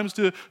sometimes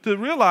to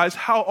realize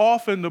how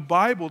often the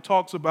Bible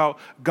talks about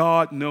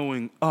God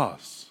knowing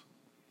us.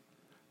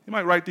 You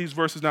might write these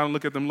verses down and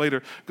look at them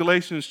later.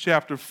 Galatians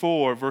chapter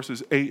 4,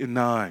 verses 8 and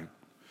 9.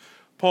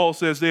 Paul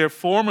says there,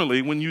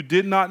 formerly, when you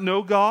did not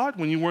know God,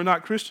 when you were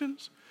not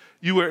Christians,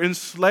 you were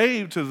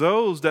enslaved to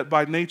those that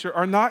by nature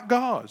are not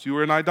gods. You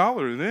were an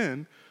idolater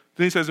then.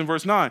 Then he says in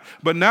verse 9,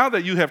 but now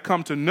that you have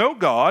come to know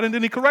God, and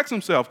then he corrects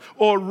himself,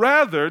 or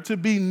rather to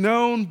be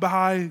known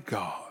by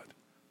God.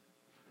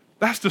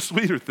 That's the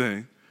sweeter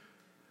thing.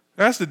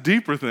 That's the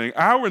deeper thing.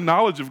 Our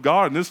knowledge of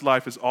God in this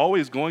life is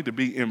always going to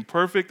be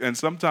imperfect and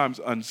sometimes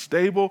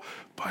unstable,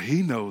 but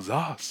he knows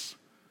us.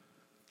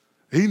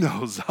 He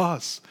knows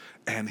us,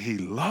 and he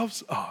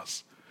loves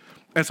us.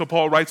 And so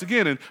Paul writes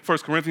again in 1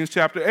 Corinthians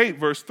chapter 8,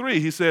 verse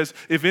 3. He says,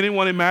 if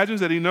anyone imagines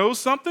that he knows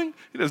something,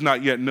 he does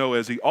not yet know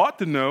as he ought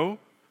to know.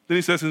 Then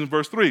he says in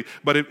verse 3,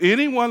 but if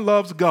anyone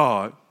loves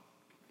God,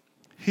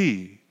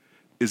 he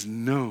is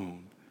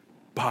known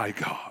by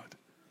God.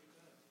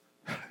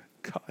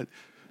 God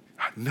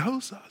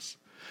knows us.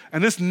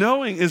 And this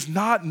knowing is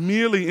not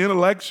merely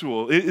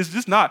intellectual. It's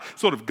just not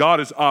sort of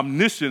God is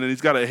omniscient and he's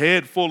got a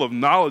head full of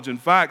knowledge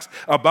and facts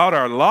about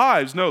our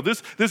lives. No,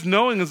 this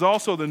knowing is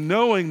also the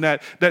knowing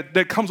that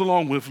comes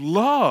along with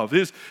love.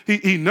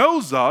 He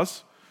knows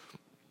us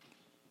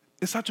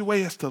in such a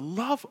way as to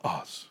love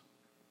us.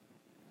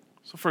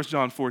 So 1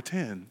 John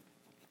 4:10,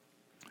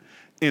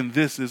 in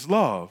this is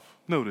love.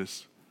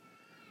 Notice,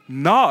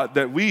 not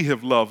that we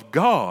have loved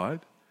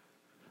God,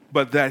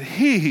 but that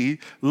he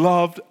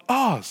loved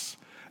us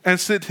and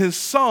sent his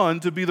son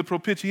to be the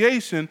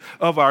propitiation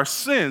of our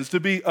sins. To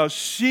be a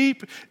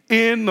sheep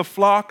in the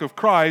flock of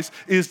Christ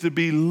is to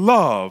be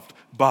loved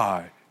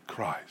by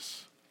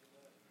Christ.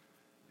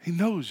 He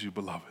knows you,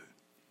 beloved.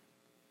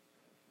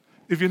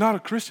 If you're not a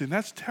Christian,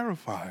 that's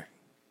terrifying.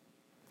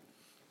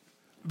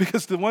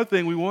 Because the one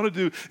thing we want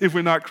to do if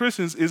we're not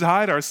Christians is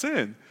hide our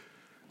sin.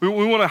 We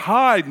want to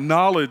hide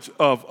knowledge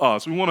of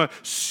us. We want to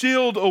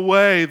shield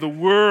away the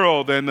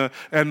world and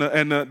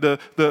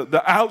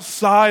the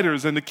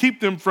outsiders and to keep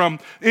them from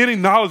any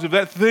knowledge of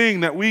that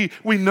thing that we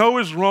know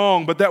is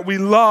wrong, but that we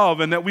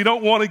love and that we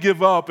don't want to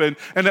give up and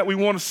that we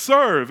want to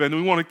serve and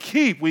we want to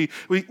keep. We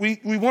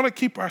want to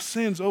keep our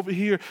sins over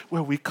here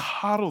where we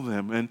coddle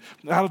them and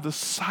out of the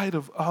sight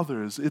of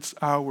others. It's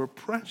our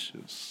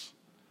precious.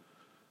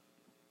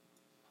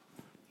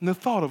 And the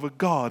thought of a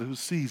God who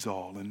sees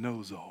all and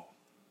knows all.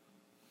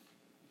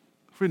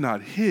 If we're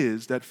not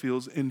his, that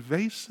feels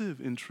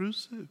invasive,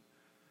 intrusive.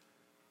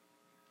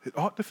 It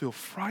ought to feel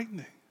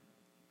frightening.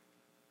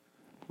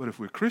 But if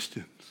we're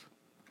Christians,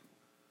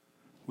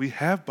 we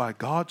have, by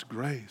God's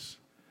grace,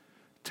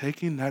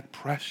 taken that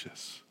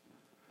precious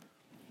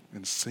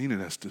and seen it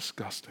as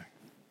disgusting.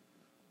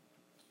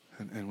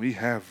 And we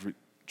have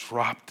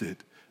dropped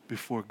it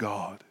before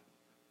God.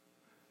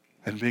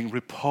 And being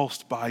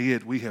repulsed by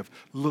it, we have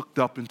looked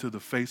up into the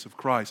face of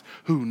Christ,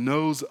 who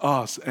knows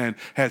us and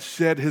has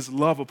shed his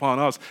love upon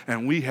us,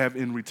 and we have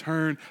in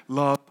return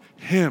loved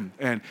him.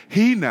 And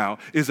he now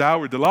is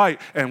our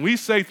delight. And we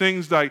say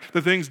things like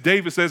the things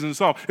David says in the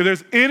Psalm, if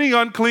there's any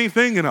unclean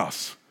thing in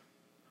us,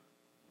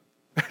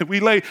 we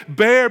lay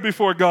bare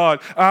before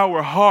God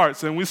our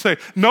hearts and we say,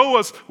 know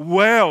us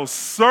well,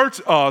 search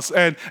us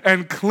and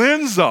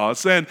cleanse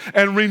us and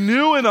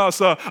renew in us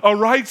a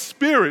right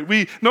spirit.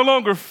 We no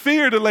longer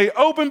fear to lay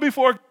open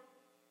before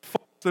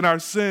faults and our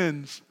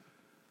sins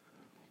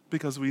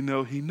because we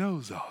know he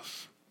knows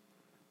us.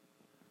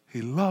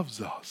 He loves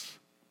us.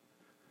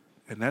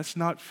 And that's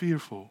not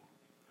fearful.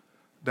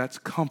 That's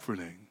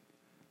comforting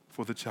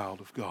for the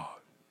child of God.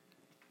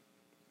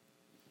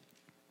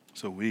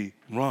 So we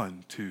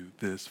run to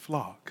this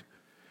flock,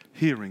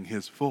 hearing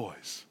his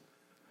voice,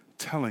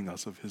 telling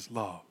us of his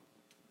love.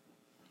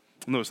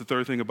 Notice the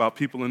third thing about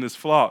people in this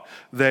flock,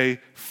 they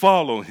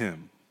follow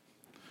him.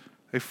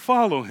 They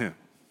follow him.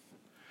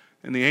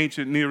 In the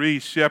ancient Near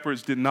East,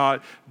 shepherds did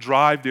not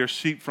drive their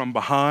sheep from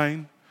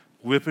behind,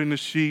 whipping the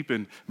sheep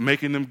and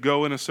making them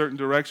go in a certain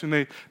direction.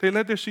 They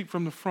led their sheep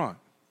from the front.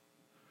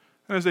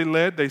 And as they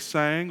led, they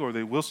sang or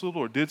they whistled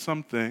or did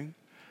something.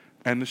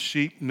 And the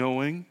sheep,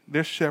 knowing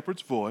their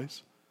shepherd's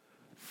voice,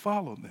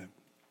 followed them.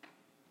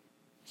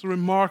 It's a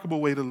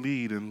remarkable way to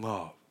lead in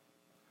love.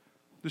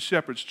 The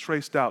shepherds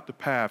traced out the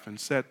path and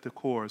set the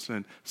course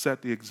and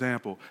set the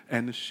example,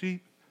 and the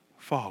sheep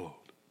followed.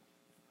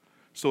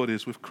 So it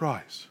is with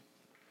Christ.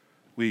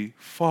 We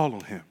follow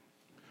him.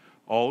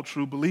 All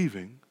true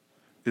believing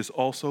is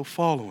also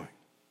following.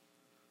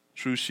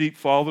 True sheep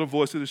follow the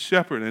voice of the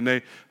shepherd, and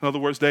in other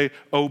words, they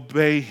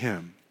obey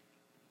him.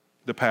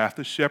 The path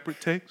the shepherd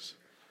takes,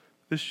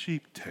 the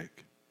sheep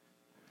take.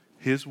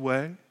 His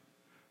way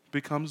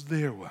becomes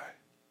their way.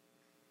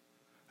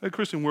 A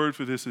Christian word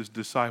for this is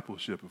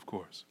discipleship, of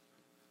course.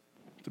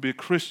 To be a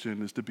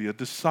Christian is to be a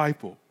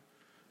disciple,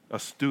 a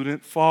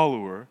student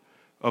follower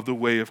of the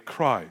way of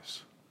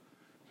Christ.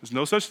 There's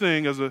no such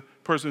thing as a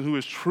person who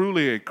is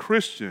truly a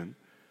Christian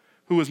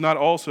who is not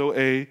also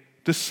a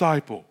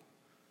disciple,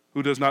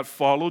 who does not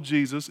follow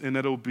Jesus in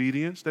that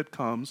obedience that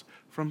comes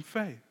from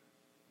faith.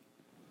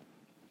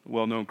 A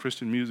well-known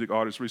Christian music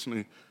artist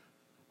recently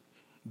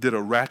did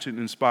a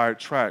Ratchet-inspired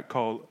track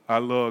called I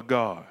Love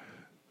God.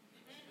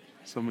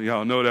 Some of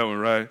y'all know that one,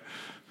 right?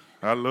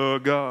 I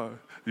love God.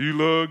 You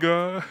love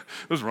God?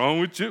 What's wrong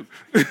with you?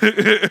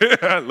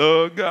 I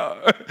love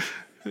God.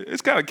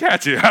 It's kind of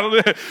catchy. I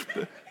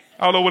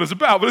don't know what it's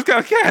about, but it's kind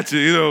of catchy,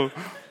 you know.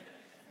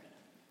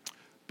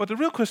 But the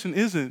real question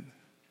isn't,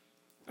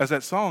 as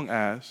that song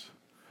asks,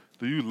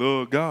 do you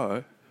love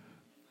God?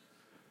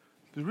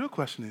 The real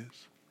question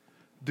is,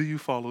 do you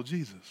follow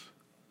Jesus?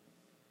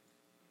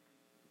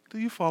 Do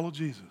you follow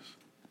Jesus?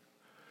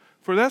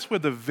 For that's where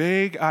the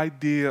vague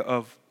idea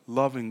of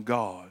loving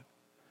God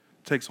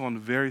takes on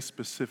very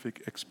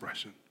specific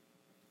expression.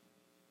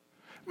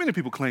 Many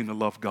people claim to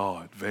love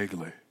God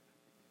vaguely.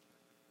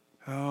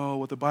 Oh,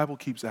 what the Bible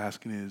keeps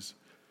asking is,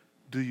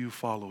 do you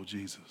follow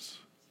Jesus?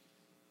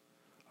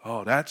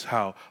 Oh, that's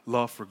how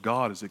love for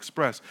God is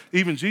expressed.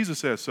 Even Jesus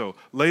says so.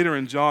 Later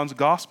in John's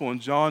gospel, in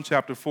John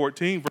chapter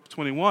 14, verse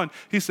 21,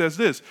 he says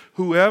this,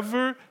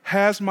 whoever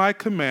has my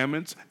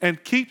commandments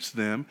and keeps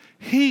them,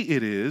 he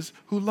it is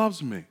who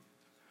loves me.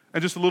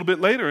 And just a little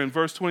bit later in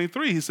verse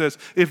 23, he says,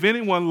 if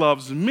anyone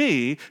loves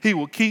me, he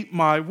will keep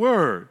my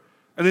word.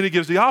 And then he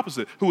gives the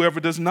opposite. Whoever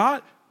does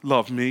not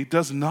love me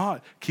does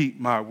not keep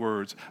my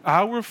words.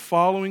 Our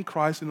following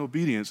Christ in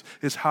obedience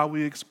is how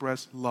we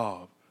express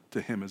love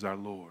to him as our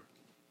Lord.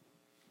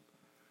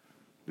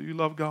 Do you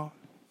love God?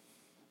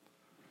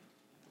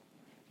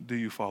 Do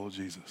you follow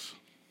Jesus?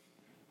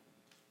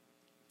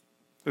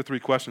 There are three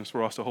questions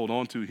for us to hold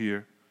on to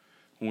here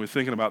when we're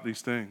thinking about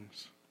these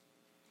things.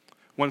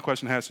 One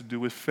question has to do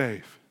with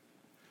faith.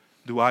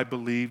 Do I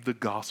believe the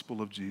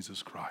gospel of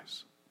Jesus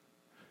Christ?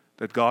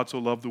 That God so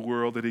loved the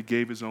world that he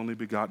gave his only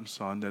begotten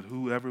Son, that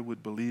whoever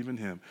would believe in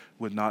him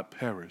would not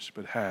perish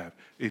but have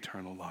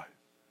eternal life.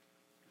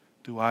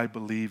 Do I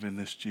believe in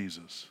this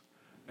Jesus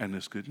and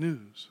this good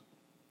news?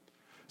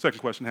 Second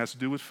question has to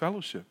do with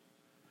fellowship.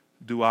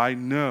 Do I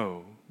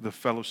know the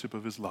fellowship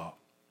of his love?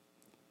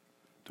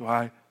 Do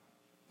I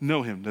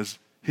know him? Does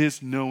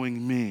his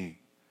knowing me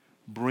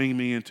bring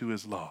me into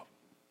his love?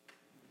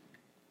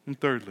 And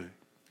thirdly,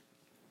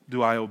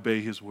 do I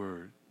obey his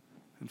word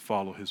and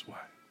follow his way?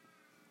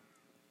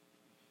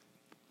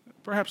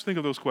 Perhaps think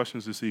of those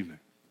questions this evening.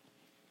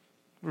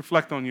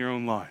 Reflect on your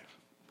own life.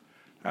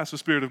 Ask the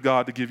Spirit of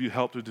God to give you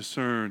help to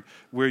discern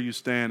where you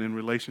stand in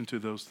relation to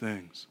those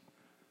things,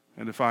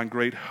 and to find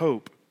great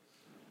hope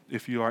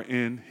if you are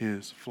in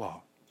his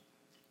flock.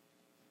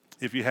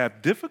 If you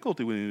have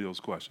difficulty with any of those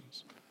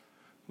questions,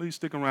 please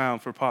stick around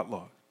for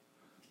potluck.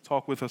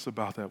 Talk with us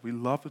about that. We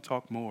love to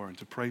talk more and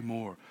to pray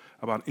more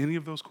about any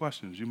of those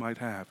questions you might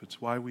have.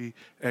 It's why we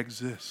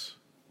exist.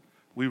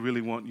 We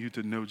really want you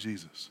to know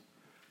Jesus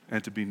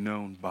and to be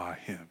known by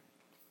him.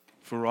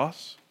 For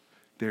us,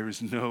 there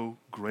is no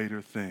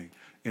greater thing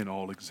in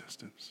all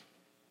existence.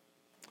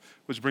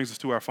 Which brings us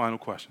to our final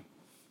question.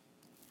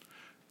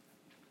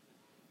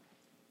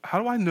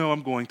 How do I know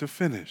I'm going to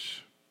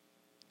finish?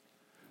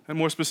 And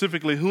more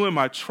specifically, who am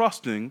I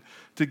trusting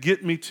to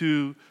get me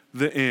to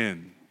the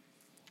end?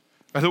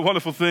 And the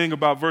wonderful thing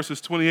about verses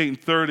 28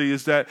 and 30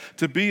 is that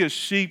to be a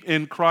sheep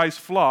in Christ's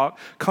flock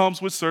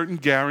comes with certain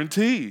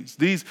guarantees.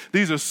 These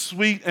are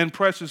sweet and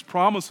precious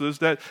promises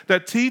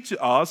that teach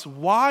us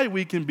why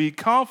we can be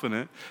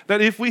confident that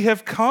if we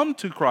have come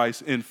to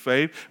Christ in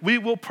faith, we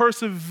will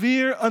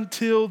persevere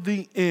until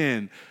the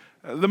end.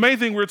 The main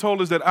thing we're told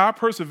is that our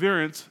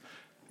perseverance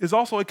is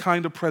also a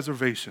kind of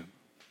preservation.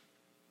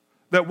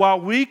 That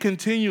while we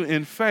continue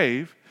in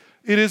faith,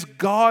 it is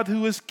God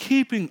who is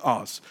keeping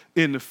us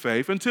in the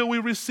faith until we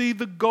receive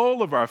the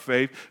goal of our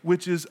faith,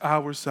 which is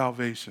our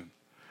salvation.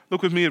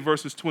 Look with me at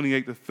verses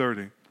 28 to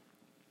 30.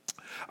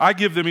 I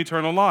give them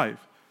eternal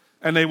life,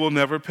 and they will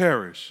never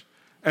perish,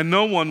 and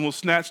no one will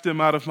snatch them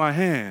out of my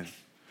hand.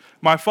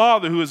 My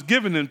Father who has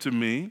given them to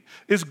me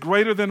is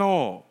greater than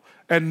all,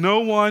 and no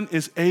one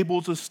is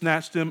able to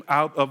snatch them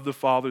out of the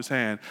Father's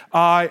hand.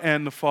 I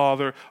and the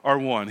Father are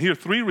one. Here are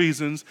three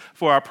reasons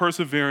for our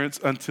perseverance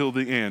until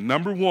the end.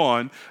 Number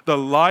one, the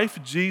life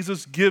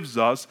Jesus gives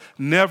us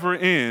never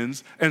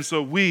ends, and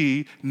so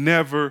we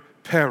never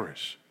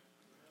perish.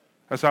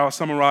 That's how I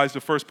summarize the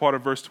first part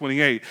of verse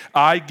 28.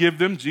 I give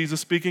them,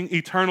 Jesus speaking,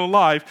 eternal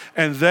life,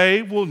 and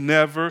they will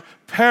never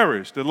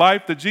perish. The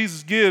life that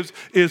Jesus gives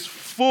is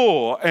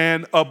full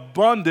and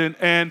abundant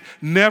and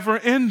never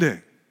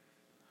ending.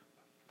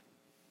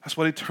 That's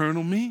what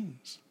eternal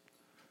means.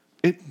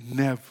 It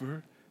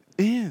never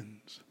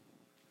ends.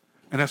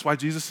 And that's why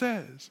Jesus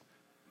says,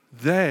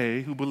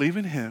 they who believe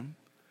in him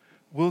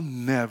will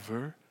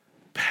never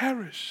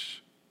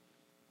perish.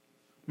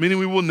 Meaning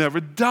we will never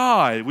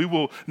die. We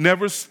will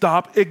never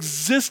stop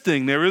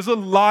existing. There is a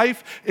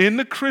life in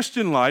the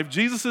Christian life,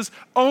 Jesus'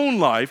 own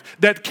life,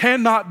 that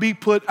cannot be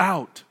put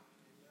out.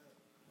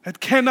 That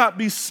cannot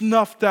be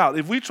snuffed out.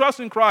 If we trust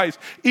in Christ,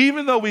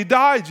 even though we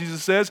die,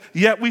 Jesus says,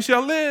 yet we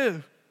shall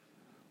live.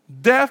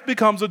 Death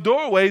becomes a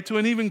doorway to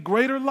an even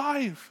greater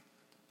life.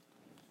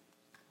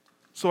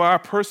 So our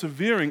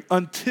persevering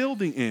until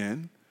the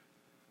end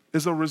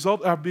is a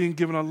result of our being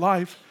given a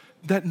life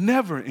that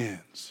never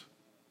ends.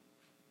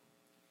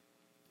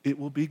 It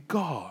will be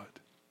God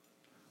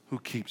who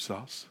keeps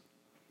us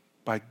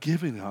by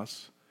giving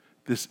us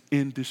this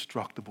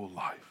indestructible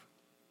life.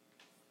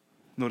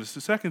 Notice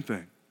the second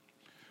thing.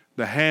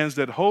 The hands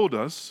that hold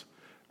us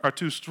are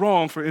too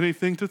strong for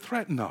anything to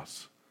threaten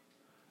us.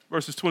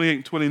 Verses 28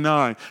 and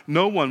 29,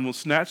 no one will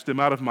snatch them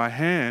out of my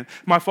hand.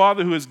 My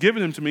Father who has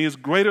given them to me is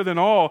greater than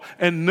all,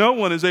 and no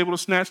one is able to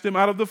snatch them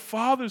out of the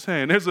Father's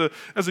hand. There's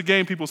a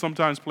game people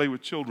sometimes play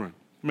with children.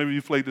 Maybe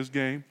you've played this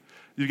game.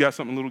 You got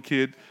something, little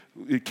kid,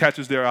 it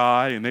catches their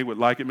eye and they would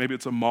like it. Maybe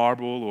it's a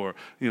marble, or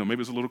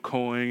maybe it's a little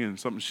coin and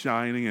something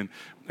shining,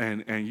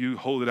 and you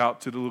hold it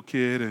out to the little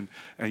kid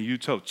and you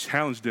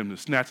challenge them to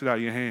snatch it out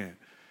of your hand.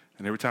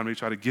 And every time they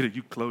try to get it,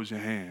 you close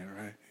your hand,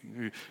 right?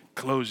 You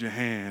close your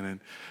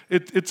hand.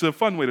 And it's a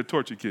fun way to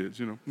torture kids,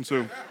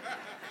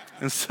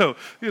 And so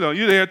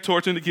you're there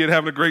torturing the kid,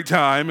 having a great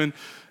time and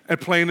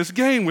playing this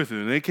game with it.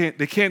 And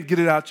they can't get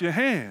it out your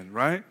hand,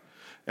 right?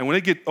 And when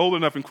they get old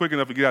enough and quick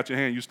enough to get out your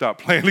hand, you stop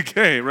playing the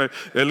game, right?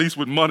 At least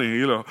with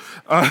money,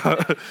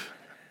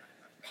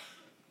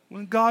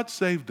 When God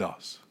saved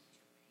us,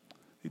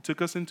 he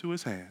took us into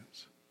his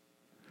hands.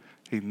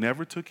 He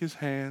never took his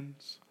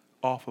hands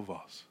off of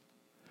us.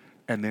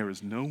 And there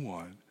is no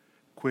one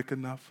quick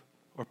enough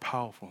or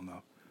powerful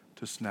enough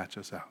to snatch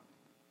us out.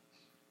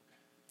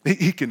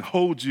 He can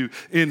hold you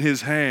in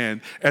his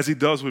hand as he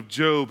does with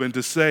Job, and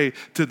to say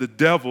to the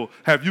devil,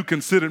 have you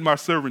considered my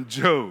servant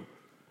Job?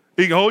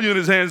 He can hold you in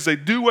his hand and say,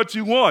 do what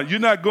you want. You're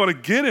not going to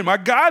get him. I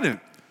got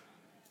him.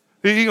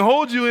 He can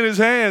hold you in his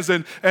hands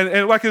and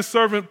like his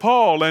servant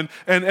Paul.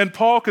 And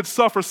Paul could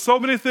suffer so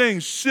many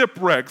things,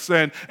 shipwrecks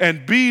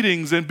and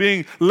beatings and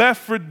being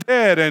left for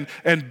dead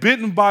and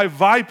bitten by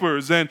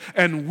vipers and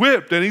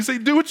whipped. And he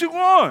said, do what you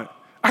want.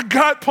 I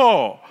got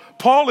Paul.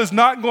 Paul is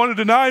not going to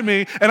deny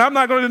me, and I'm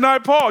not going to deny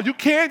Paul. You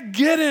can't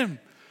get him.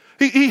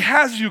 He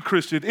has you,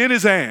 Christian, in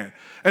his hand.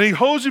 And he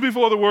holds you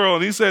before the world,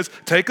 and he says,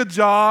 take a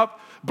job,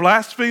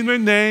 blaspheme their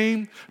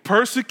name,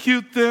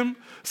 persecute them,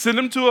 send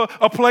them to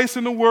a place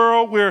in the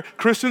world where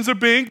Christians are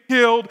being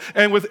killed,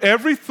 and with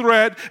every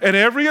threat and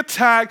every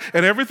attack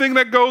and everything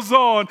that goes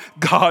on,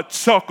 God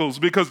chuckles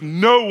because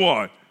no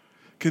one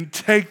can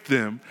take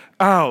them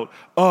out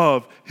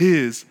of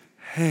his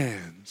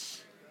hands.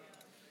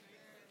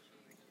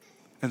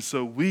 And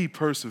so we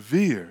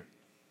persevere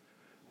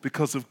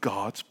because of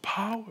God's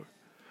power,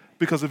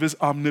 because of his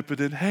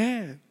omnipotent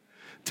hand.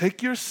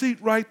 Take your seat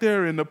right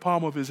there in the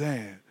palm of his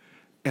hand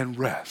and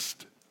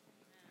rest.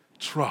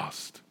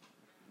 Trust.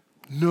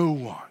 No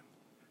one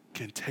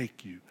can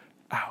take you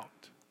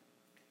out.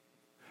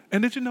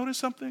 And did you notice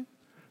something?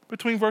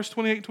 Between verse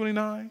 28 and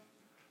 29,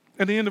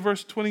 at the end of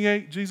verse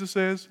 28, Jesus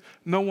says,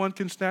 no one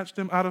can snatch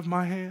them out of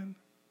my hand.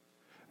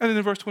 And then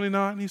in verse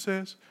 29, he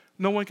says,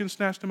 no one can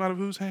snatch them out of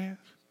whose hands?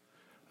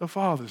 The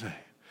Father's hand.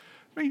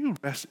 May you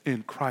rest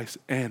in Christ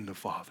and the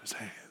Father's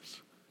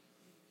hands.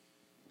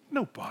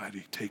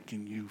 Nobody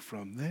taking you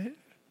from there.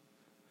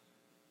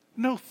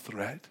 No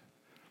threat,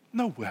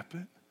 no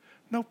weapon,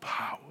 no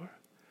power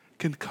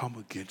can come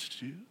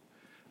against you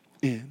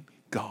in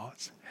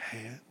God's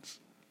hands.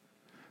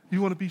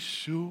 You want to be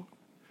sure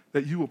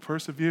that you will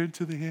persevere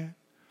to the end?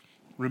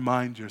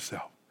 Remind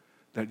yourself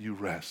that you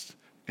rest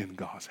in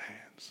God's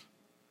hands.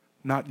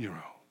 Not your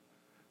own,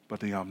 but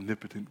the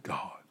omnipotent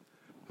God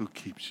who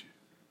keeps you.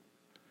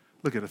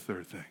 Look at a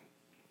third thing.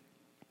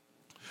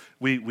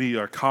 We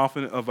are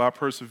confident of our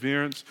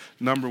perseverance,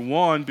 number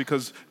one,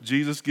 because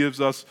Jesus gives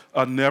us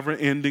a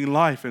never-ending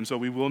life, and so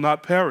we will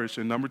not perish.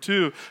 And number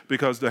two,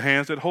 because the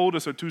hands that hold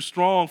us are too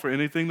strong for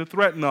anything to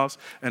threaten us.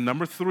 And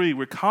number three,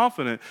 we're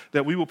confident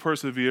that we will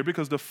persevere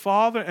because the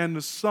Father and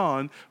the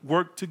Son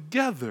work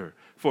together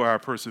for our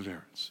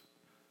perseverance.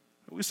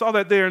 We saw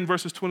that there in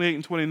verses 28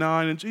 and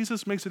 29, and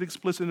Jesus makes it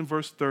explicit in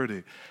verse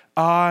 30.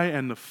 I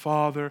and the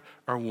Father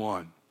are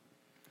one.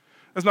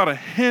 There's not a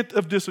hint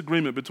of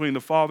disagreement between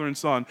the Father and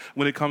Son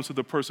when it comes to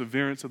the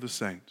perseverance of the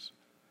saints.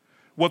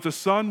 What the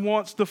Son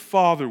wants, the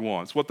Father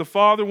wants. What the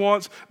Father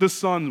wants, the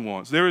Son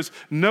wants. There is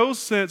no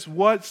sense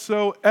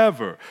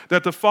whatsoever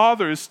that the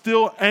Father is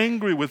still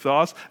angry with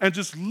us and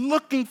just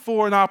looking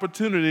for an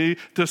opportunity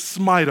to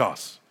smite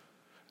us.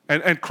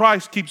 And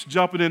Christ keeps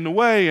jumping in the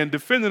way and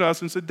defending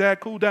us and said,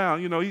 Dad, cool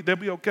down. They'll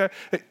be okay.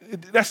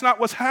 That's not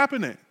what's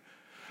happening.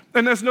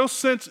 And there's no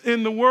sense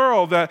in the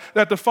world that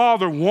the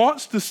Father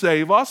wants to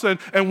save us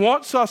and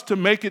wants us to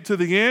make it to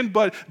the end,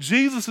 but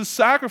Jesus'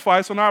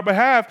 sacrifice on our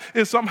behalf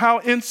is somehow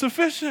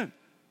insufficient.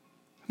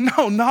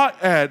 No,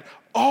 not at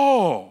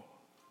all.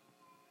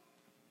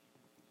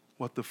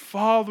 What the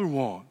Father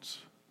wants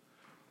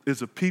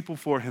is a people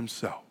for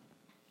himself.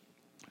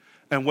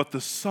 And what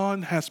the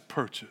Son has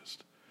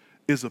purchased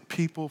is a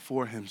people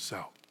for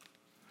himself.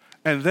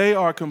 And they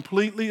are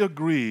completely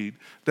agreed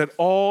that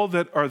all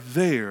that are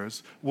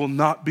theirs will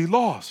not be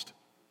lost,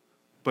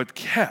 but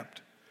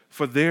kept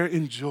for their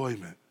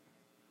enjoyment.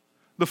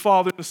 The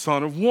Father and the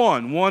Son are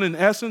one in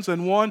essence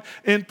and one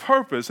in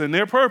purpose. And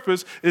their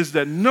purpose is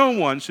that no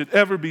one should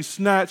ever be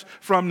snatched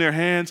from their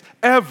hands,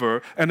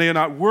 ever, and they are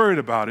not worried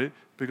about it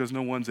because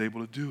no one's able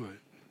to do it.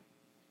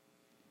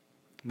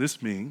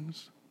 This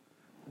means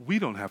we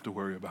don't have to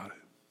worry about it.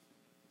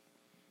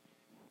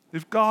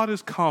 If God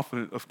is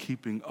confident of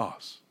keeping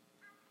us,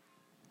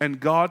 and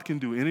God can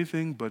do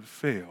anything but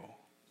fail,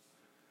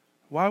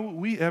 why would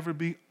we ever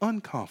be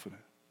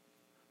unconfident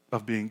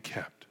of being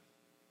kept?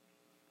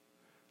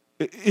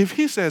 If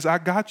he says, I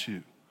got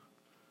you,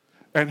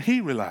 and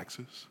he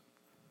relaxes,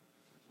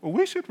 well,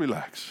 we should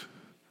relax.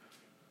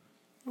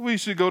 We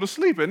should go to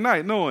sleep at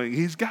night knowing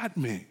he's got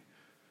me.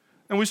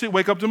 And we should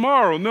wake up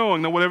tomorrow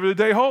knowing that whatever the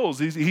day holds,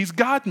 he's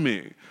got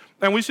me.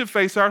 And we should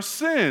face our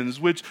sins,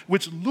 which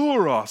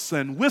lure us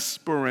and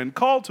whisper and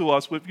call to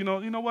us with, you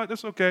know what,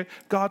 that's okay.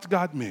 God's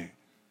got me.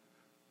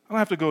 I don't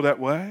have to go that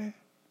way.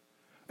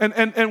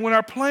 And when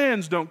our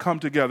plans don't come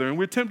together and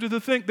we're tempted to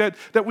think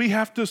that we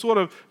have to sort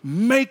of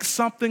make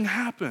something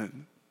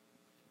happen.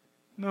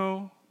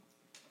 No,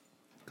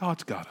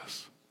 God's got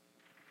us.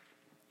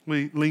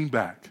 We lean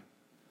back.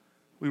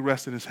 We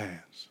rest in his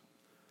hands.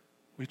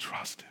 We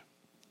trust him,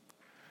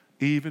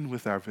 even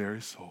with our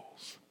very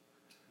souls,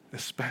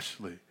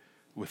 especially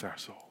with our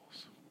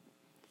souls.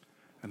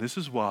 And this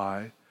is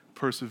why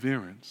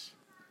perseverance,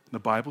 the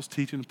Bible's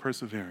teaching of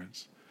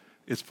perseverance,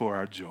 is for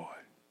our joy.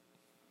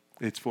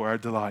 It's for our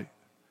delight.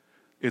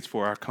 It's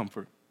for our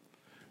comfort.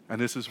 And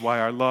this is why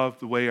I love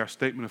the way our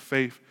statement of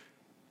faith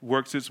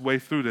works its way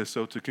through this.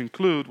 So to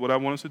conclude, what I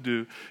want us to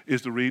do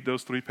is to read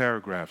those 3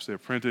 paragraphs. They're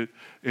printed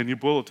in your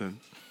bulletin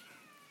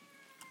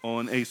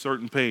on a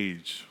certain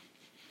page.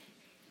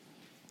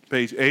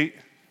 Page 8,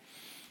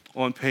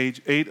 on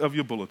page 8 of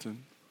your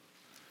bulletin,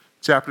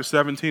 chapter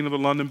 17 of the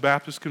London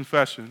Baptist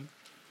Confession,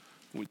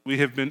 which we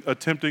have been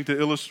attempting to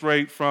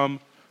illustrate from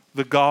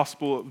the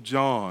Gospel of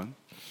John,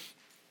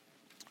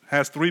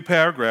 has 3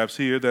 paragraphs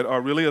here that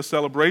are really a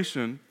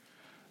celebration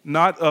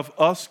not of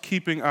us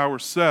keeping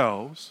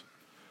ourselves,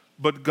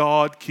 but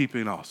God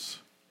keeping us.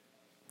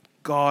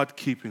 God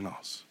keeping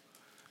us.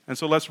 And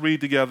so let's read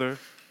together,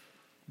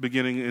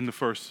 beginning in the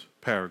first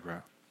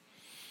paragraph.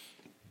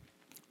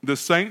 The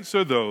saints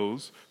are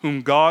those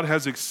whom God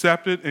has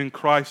accepted in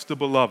Christ the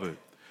Beloved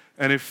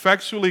and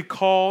effectually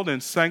called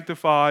and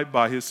sanctified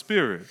by his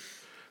Spirit.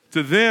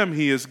 To them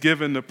he has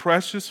given the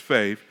precious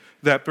faith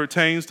that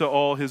pertains to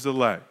all his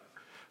elect.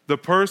 The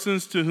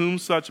persons to whom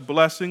such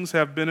blessings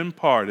have been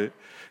imparted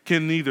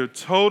can neither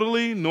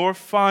totally nor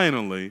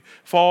finally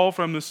fall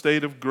from the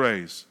state of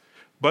grace,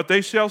 but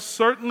they shall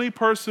certainly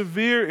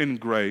persevere in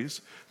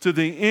grace to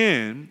the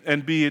end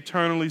and be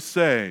eternally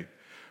saved.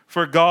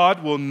 For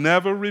God will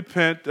never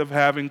repent of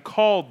having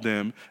called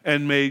them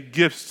and made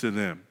gifts to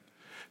them.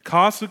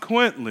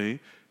 Consequently,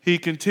 he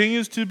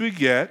continues to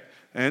beget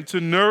and to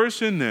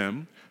nourish in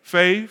them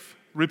faith,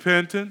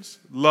 repentance,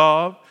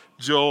 love,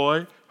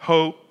 joy,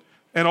 hope,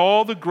 and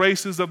all the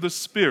graces of the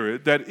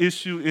Spirit that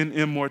issue in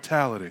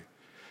immortality.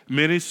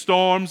 Many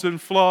storms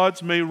and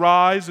floods may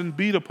rise and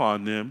beat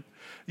upon them,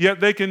 yet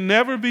they can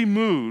never be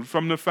moved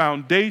from the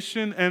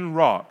foundation and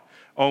rock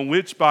on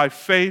which by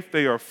faith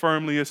they are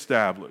firmly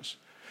established.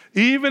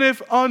 Even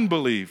if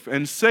unbelief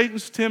and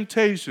Satan's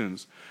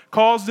temptations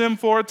cause them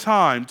for a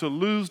time to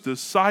lose the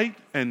sight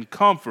and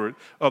comfort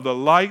of the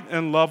light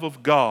and love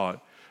of God,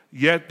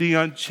 yet the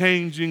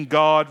unchanging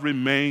God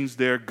remains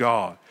their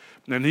God,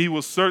 and he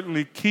will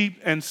certainly keep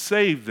and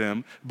save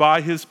them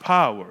by his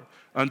power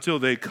until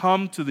they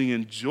come to the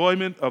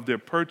enjoyment of their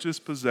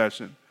purchased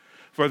possession.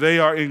 For they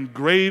are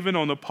engraven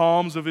on the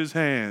palms of his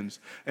hands,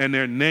 and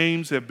their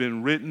names have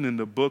been written in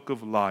the book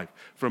of life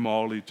from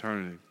all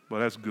eternity.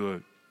 Well, that's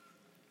good.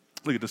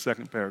 Look at the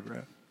second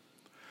paragraph.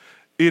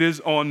 It is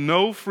on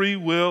no free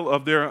will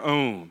of their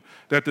own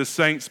that the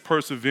saints'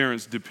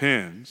 perseverance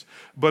depends,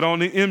 but on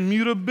the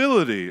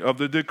immutability of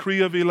the decree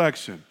of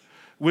election,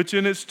 which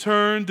in its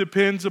turn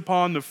depends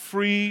upon the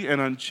free and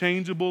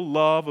unchangeable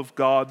love of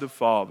God the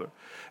Father,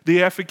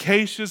 the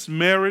efficacious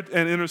merit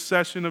and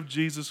intercession of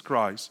Jesus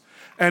Christ,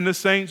 and the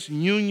saints'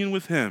 union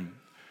with him,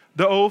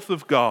 the oath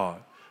of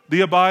God, the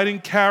abiding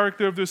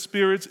character of the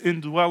Spirit's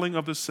indwelling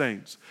of the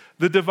saints,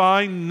 the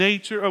divine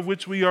nature of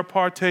which we are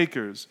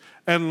partakers,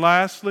 and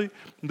lastly,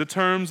 the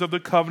terms of the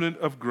covenant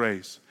of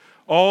grace.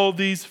 All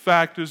these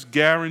factors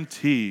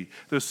guarantee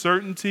the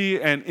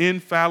certainty and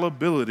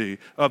infallibility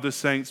of the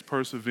saints'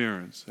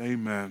 perseverance.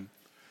 Amen.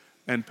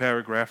 And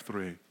paragraph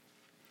 3.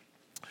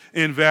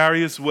 In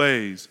various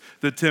ways,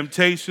 the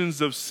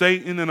temptations of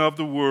Satan and of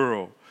the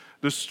world,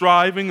 the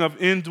striving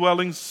of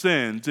indwelling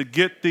sin to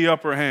get the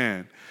upper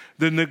hand,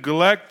 the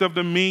neglect of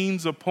the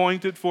means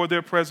appointed for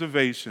their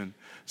preservation,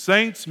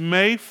 saints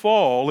may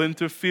fall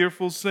into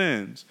fearful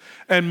sins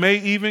and may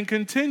even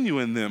continue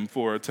in them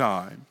for a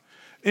time.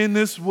 In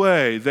this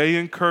way, they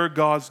incur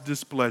God's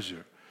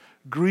displeasure,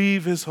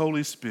 grieve his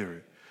Holy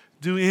Spirit,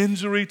 do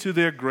injury to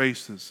their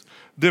graces,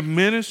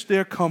 diminish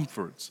their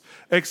comforts,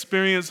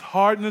 experience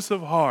hardness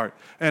of heart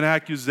and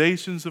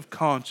accusations of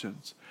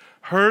conscience,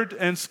 hurt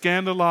and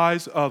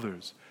scandalize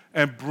others,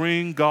 and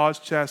bring God's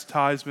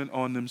chastisement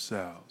on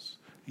themselves.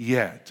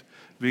 Yet,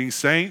 being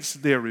saints,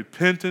 their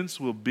repentance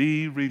will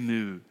be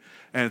renewed,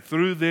 and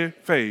through their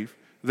faith,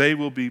 they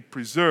will be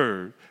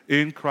preserved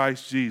in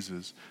Christ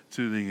Jesus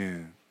to the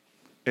end.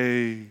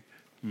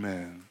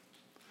 Amen.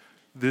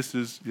 This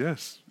is,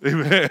 yes,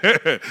 amen,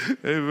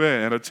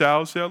 amen. And a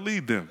child shall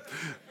lead them.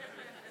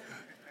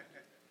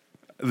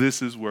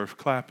 This is worth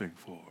clapping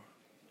for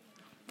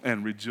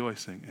and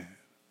rejoicing in.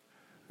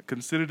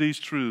 Consider these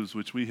truths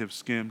which we have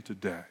skimmed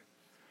today.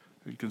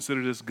 And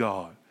consider this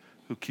God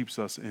who keeps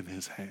us in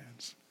his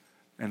hands.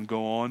 And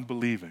go on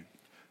believing,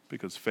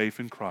 because faith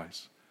in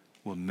Christ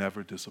will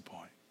never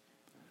disappoint.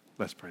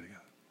 Let's pray together.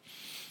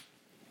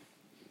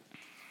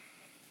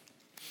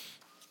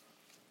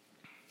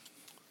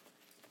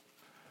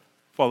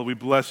 Father, we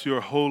bless your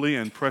holy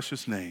and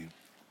precious name.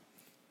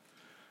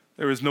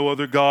 There is no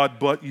other God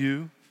but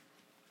you.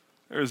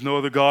 There is no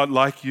other God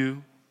like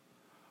you.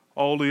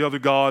 All the other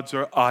gods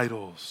are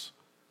idols.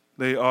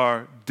 They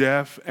are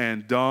deaf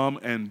and dumb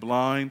and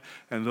blind,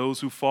 and those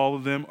who follow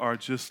them are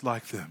just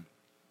like them.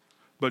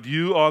 But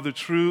you are the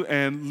true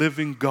and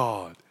living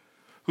God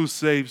who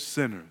saves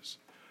sinners.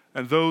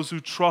 And those who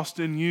trust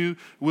in you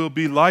will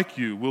be like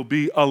you, will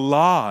be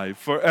alive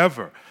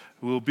forever,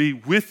 will be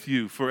with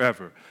you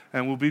forever,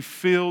 and will be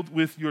filled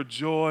with your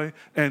joy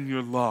and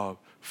your love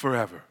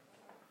forever.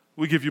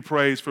 We give you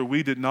praise, for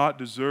we did not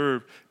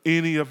deserve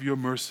any of your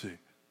mercy,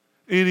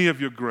 any of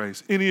your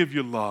grace, any of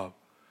your love.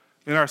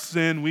 In our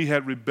sin, we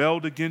had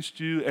rebelled against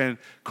you and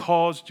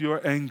caused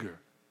your anger.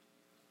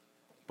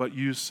 But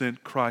you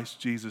sent Christ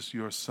Jesus,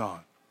 your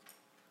Son,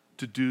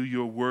 to do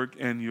your work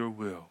and your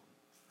will.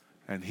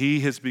 And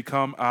he has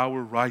become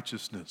our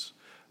righteousness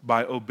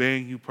by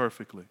obeying you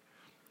perfectly.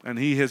 And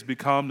he has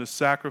become the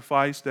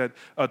sacrifice that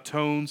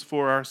atones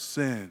for our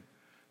sin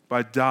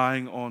by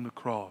dying on the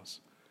cross.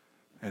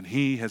 And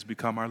he has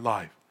become our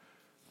life,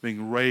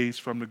 being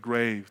raised from the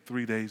grave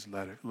 3 days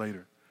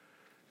later.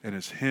 And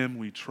it's him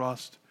we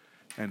trust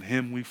and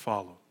him we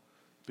follow,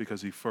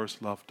 because he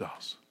first loved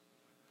us.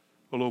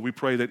 Oh Lord, we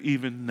pray that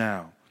even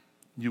now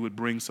you would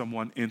bring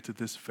someone into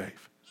this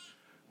faith.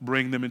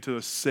 Bring them into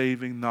a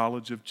saving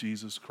knowledge of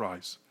Jesus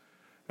Christ.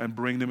 And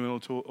bring them,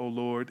 oh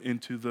Lord,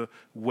 into the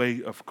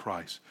way of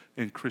Christ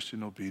in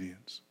Christian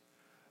obedience.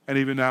 And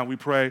even now we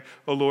pray,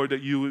 oh Lord,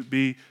 that you would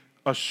be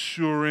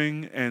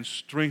assuring and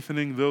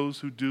strengthening those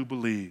who do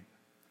believe.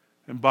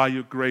 And by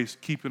your grace,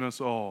 keeping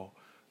us all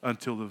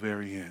until the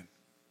very end.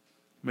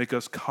 Make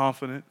us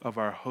confident of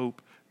our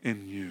hope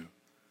in you,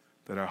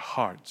 that our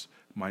hearts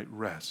might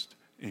rest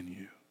in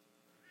you.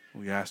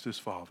 We ask this,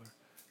 Father,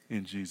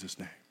 in Jesus'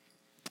 name.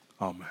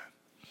 Amen.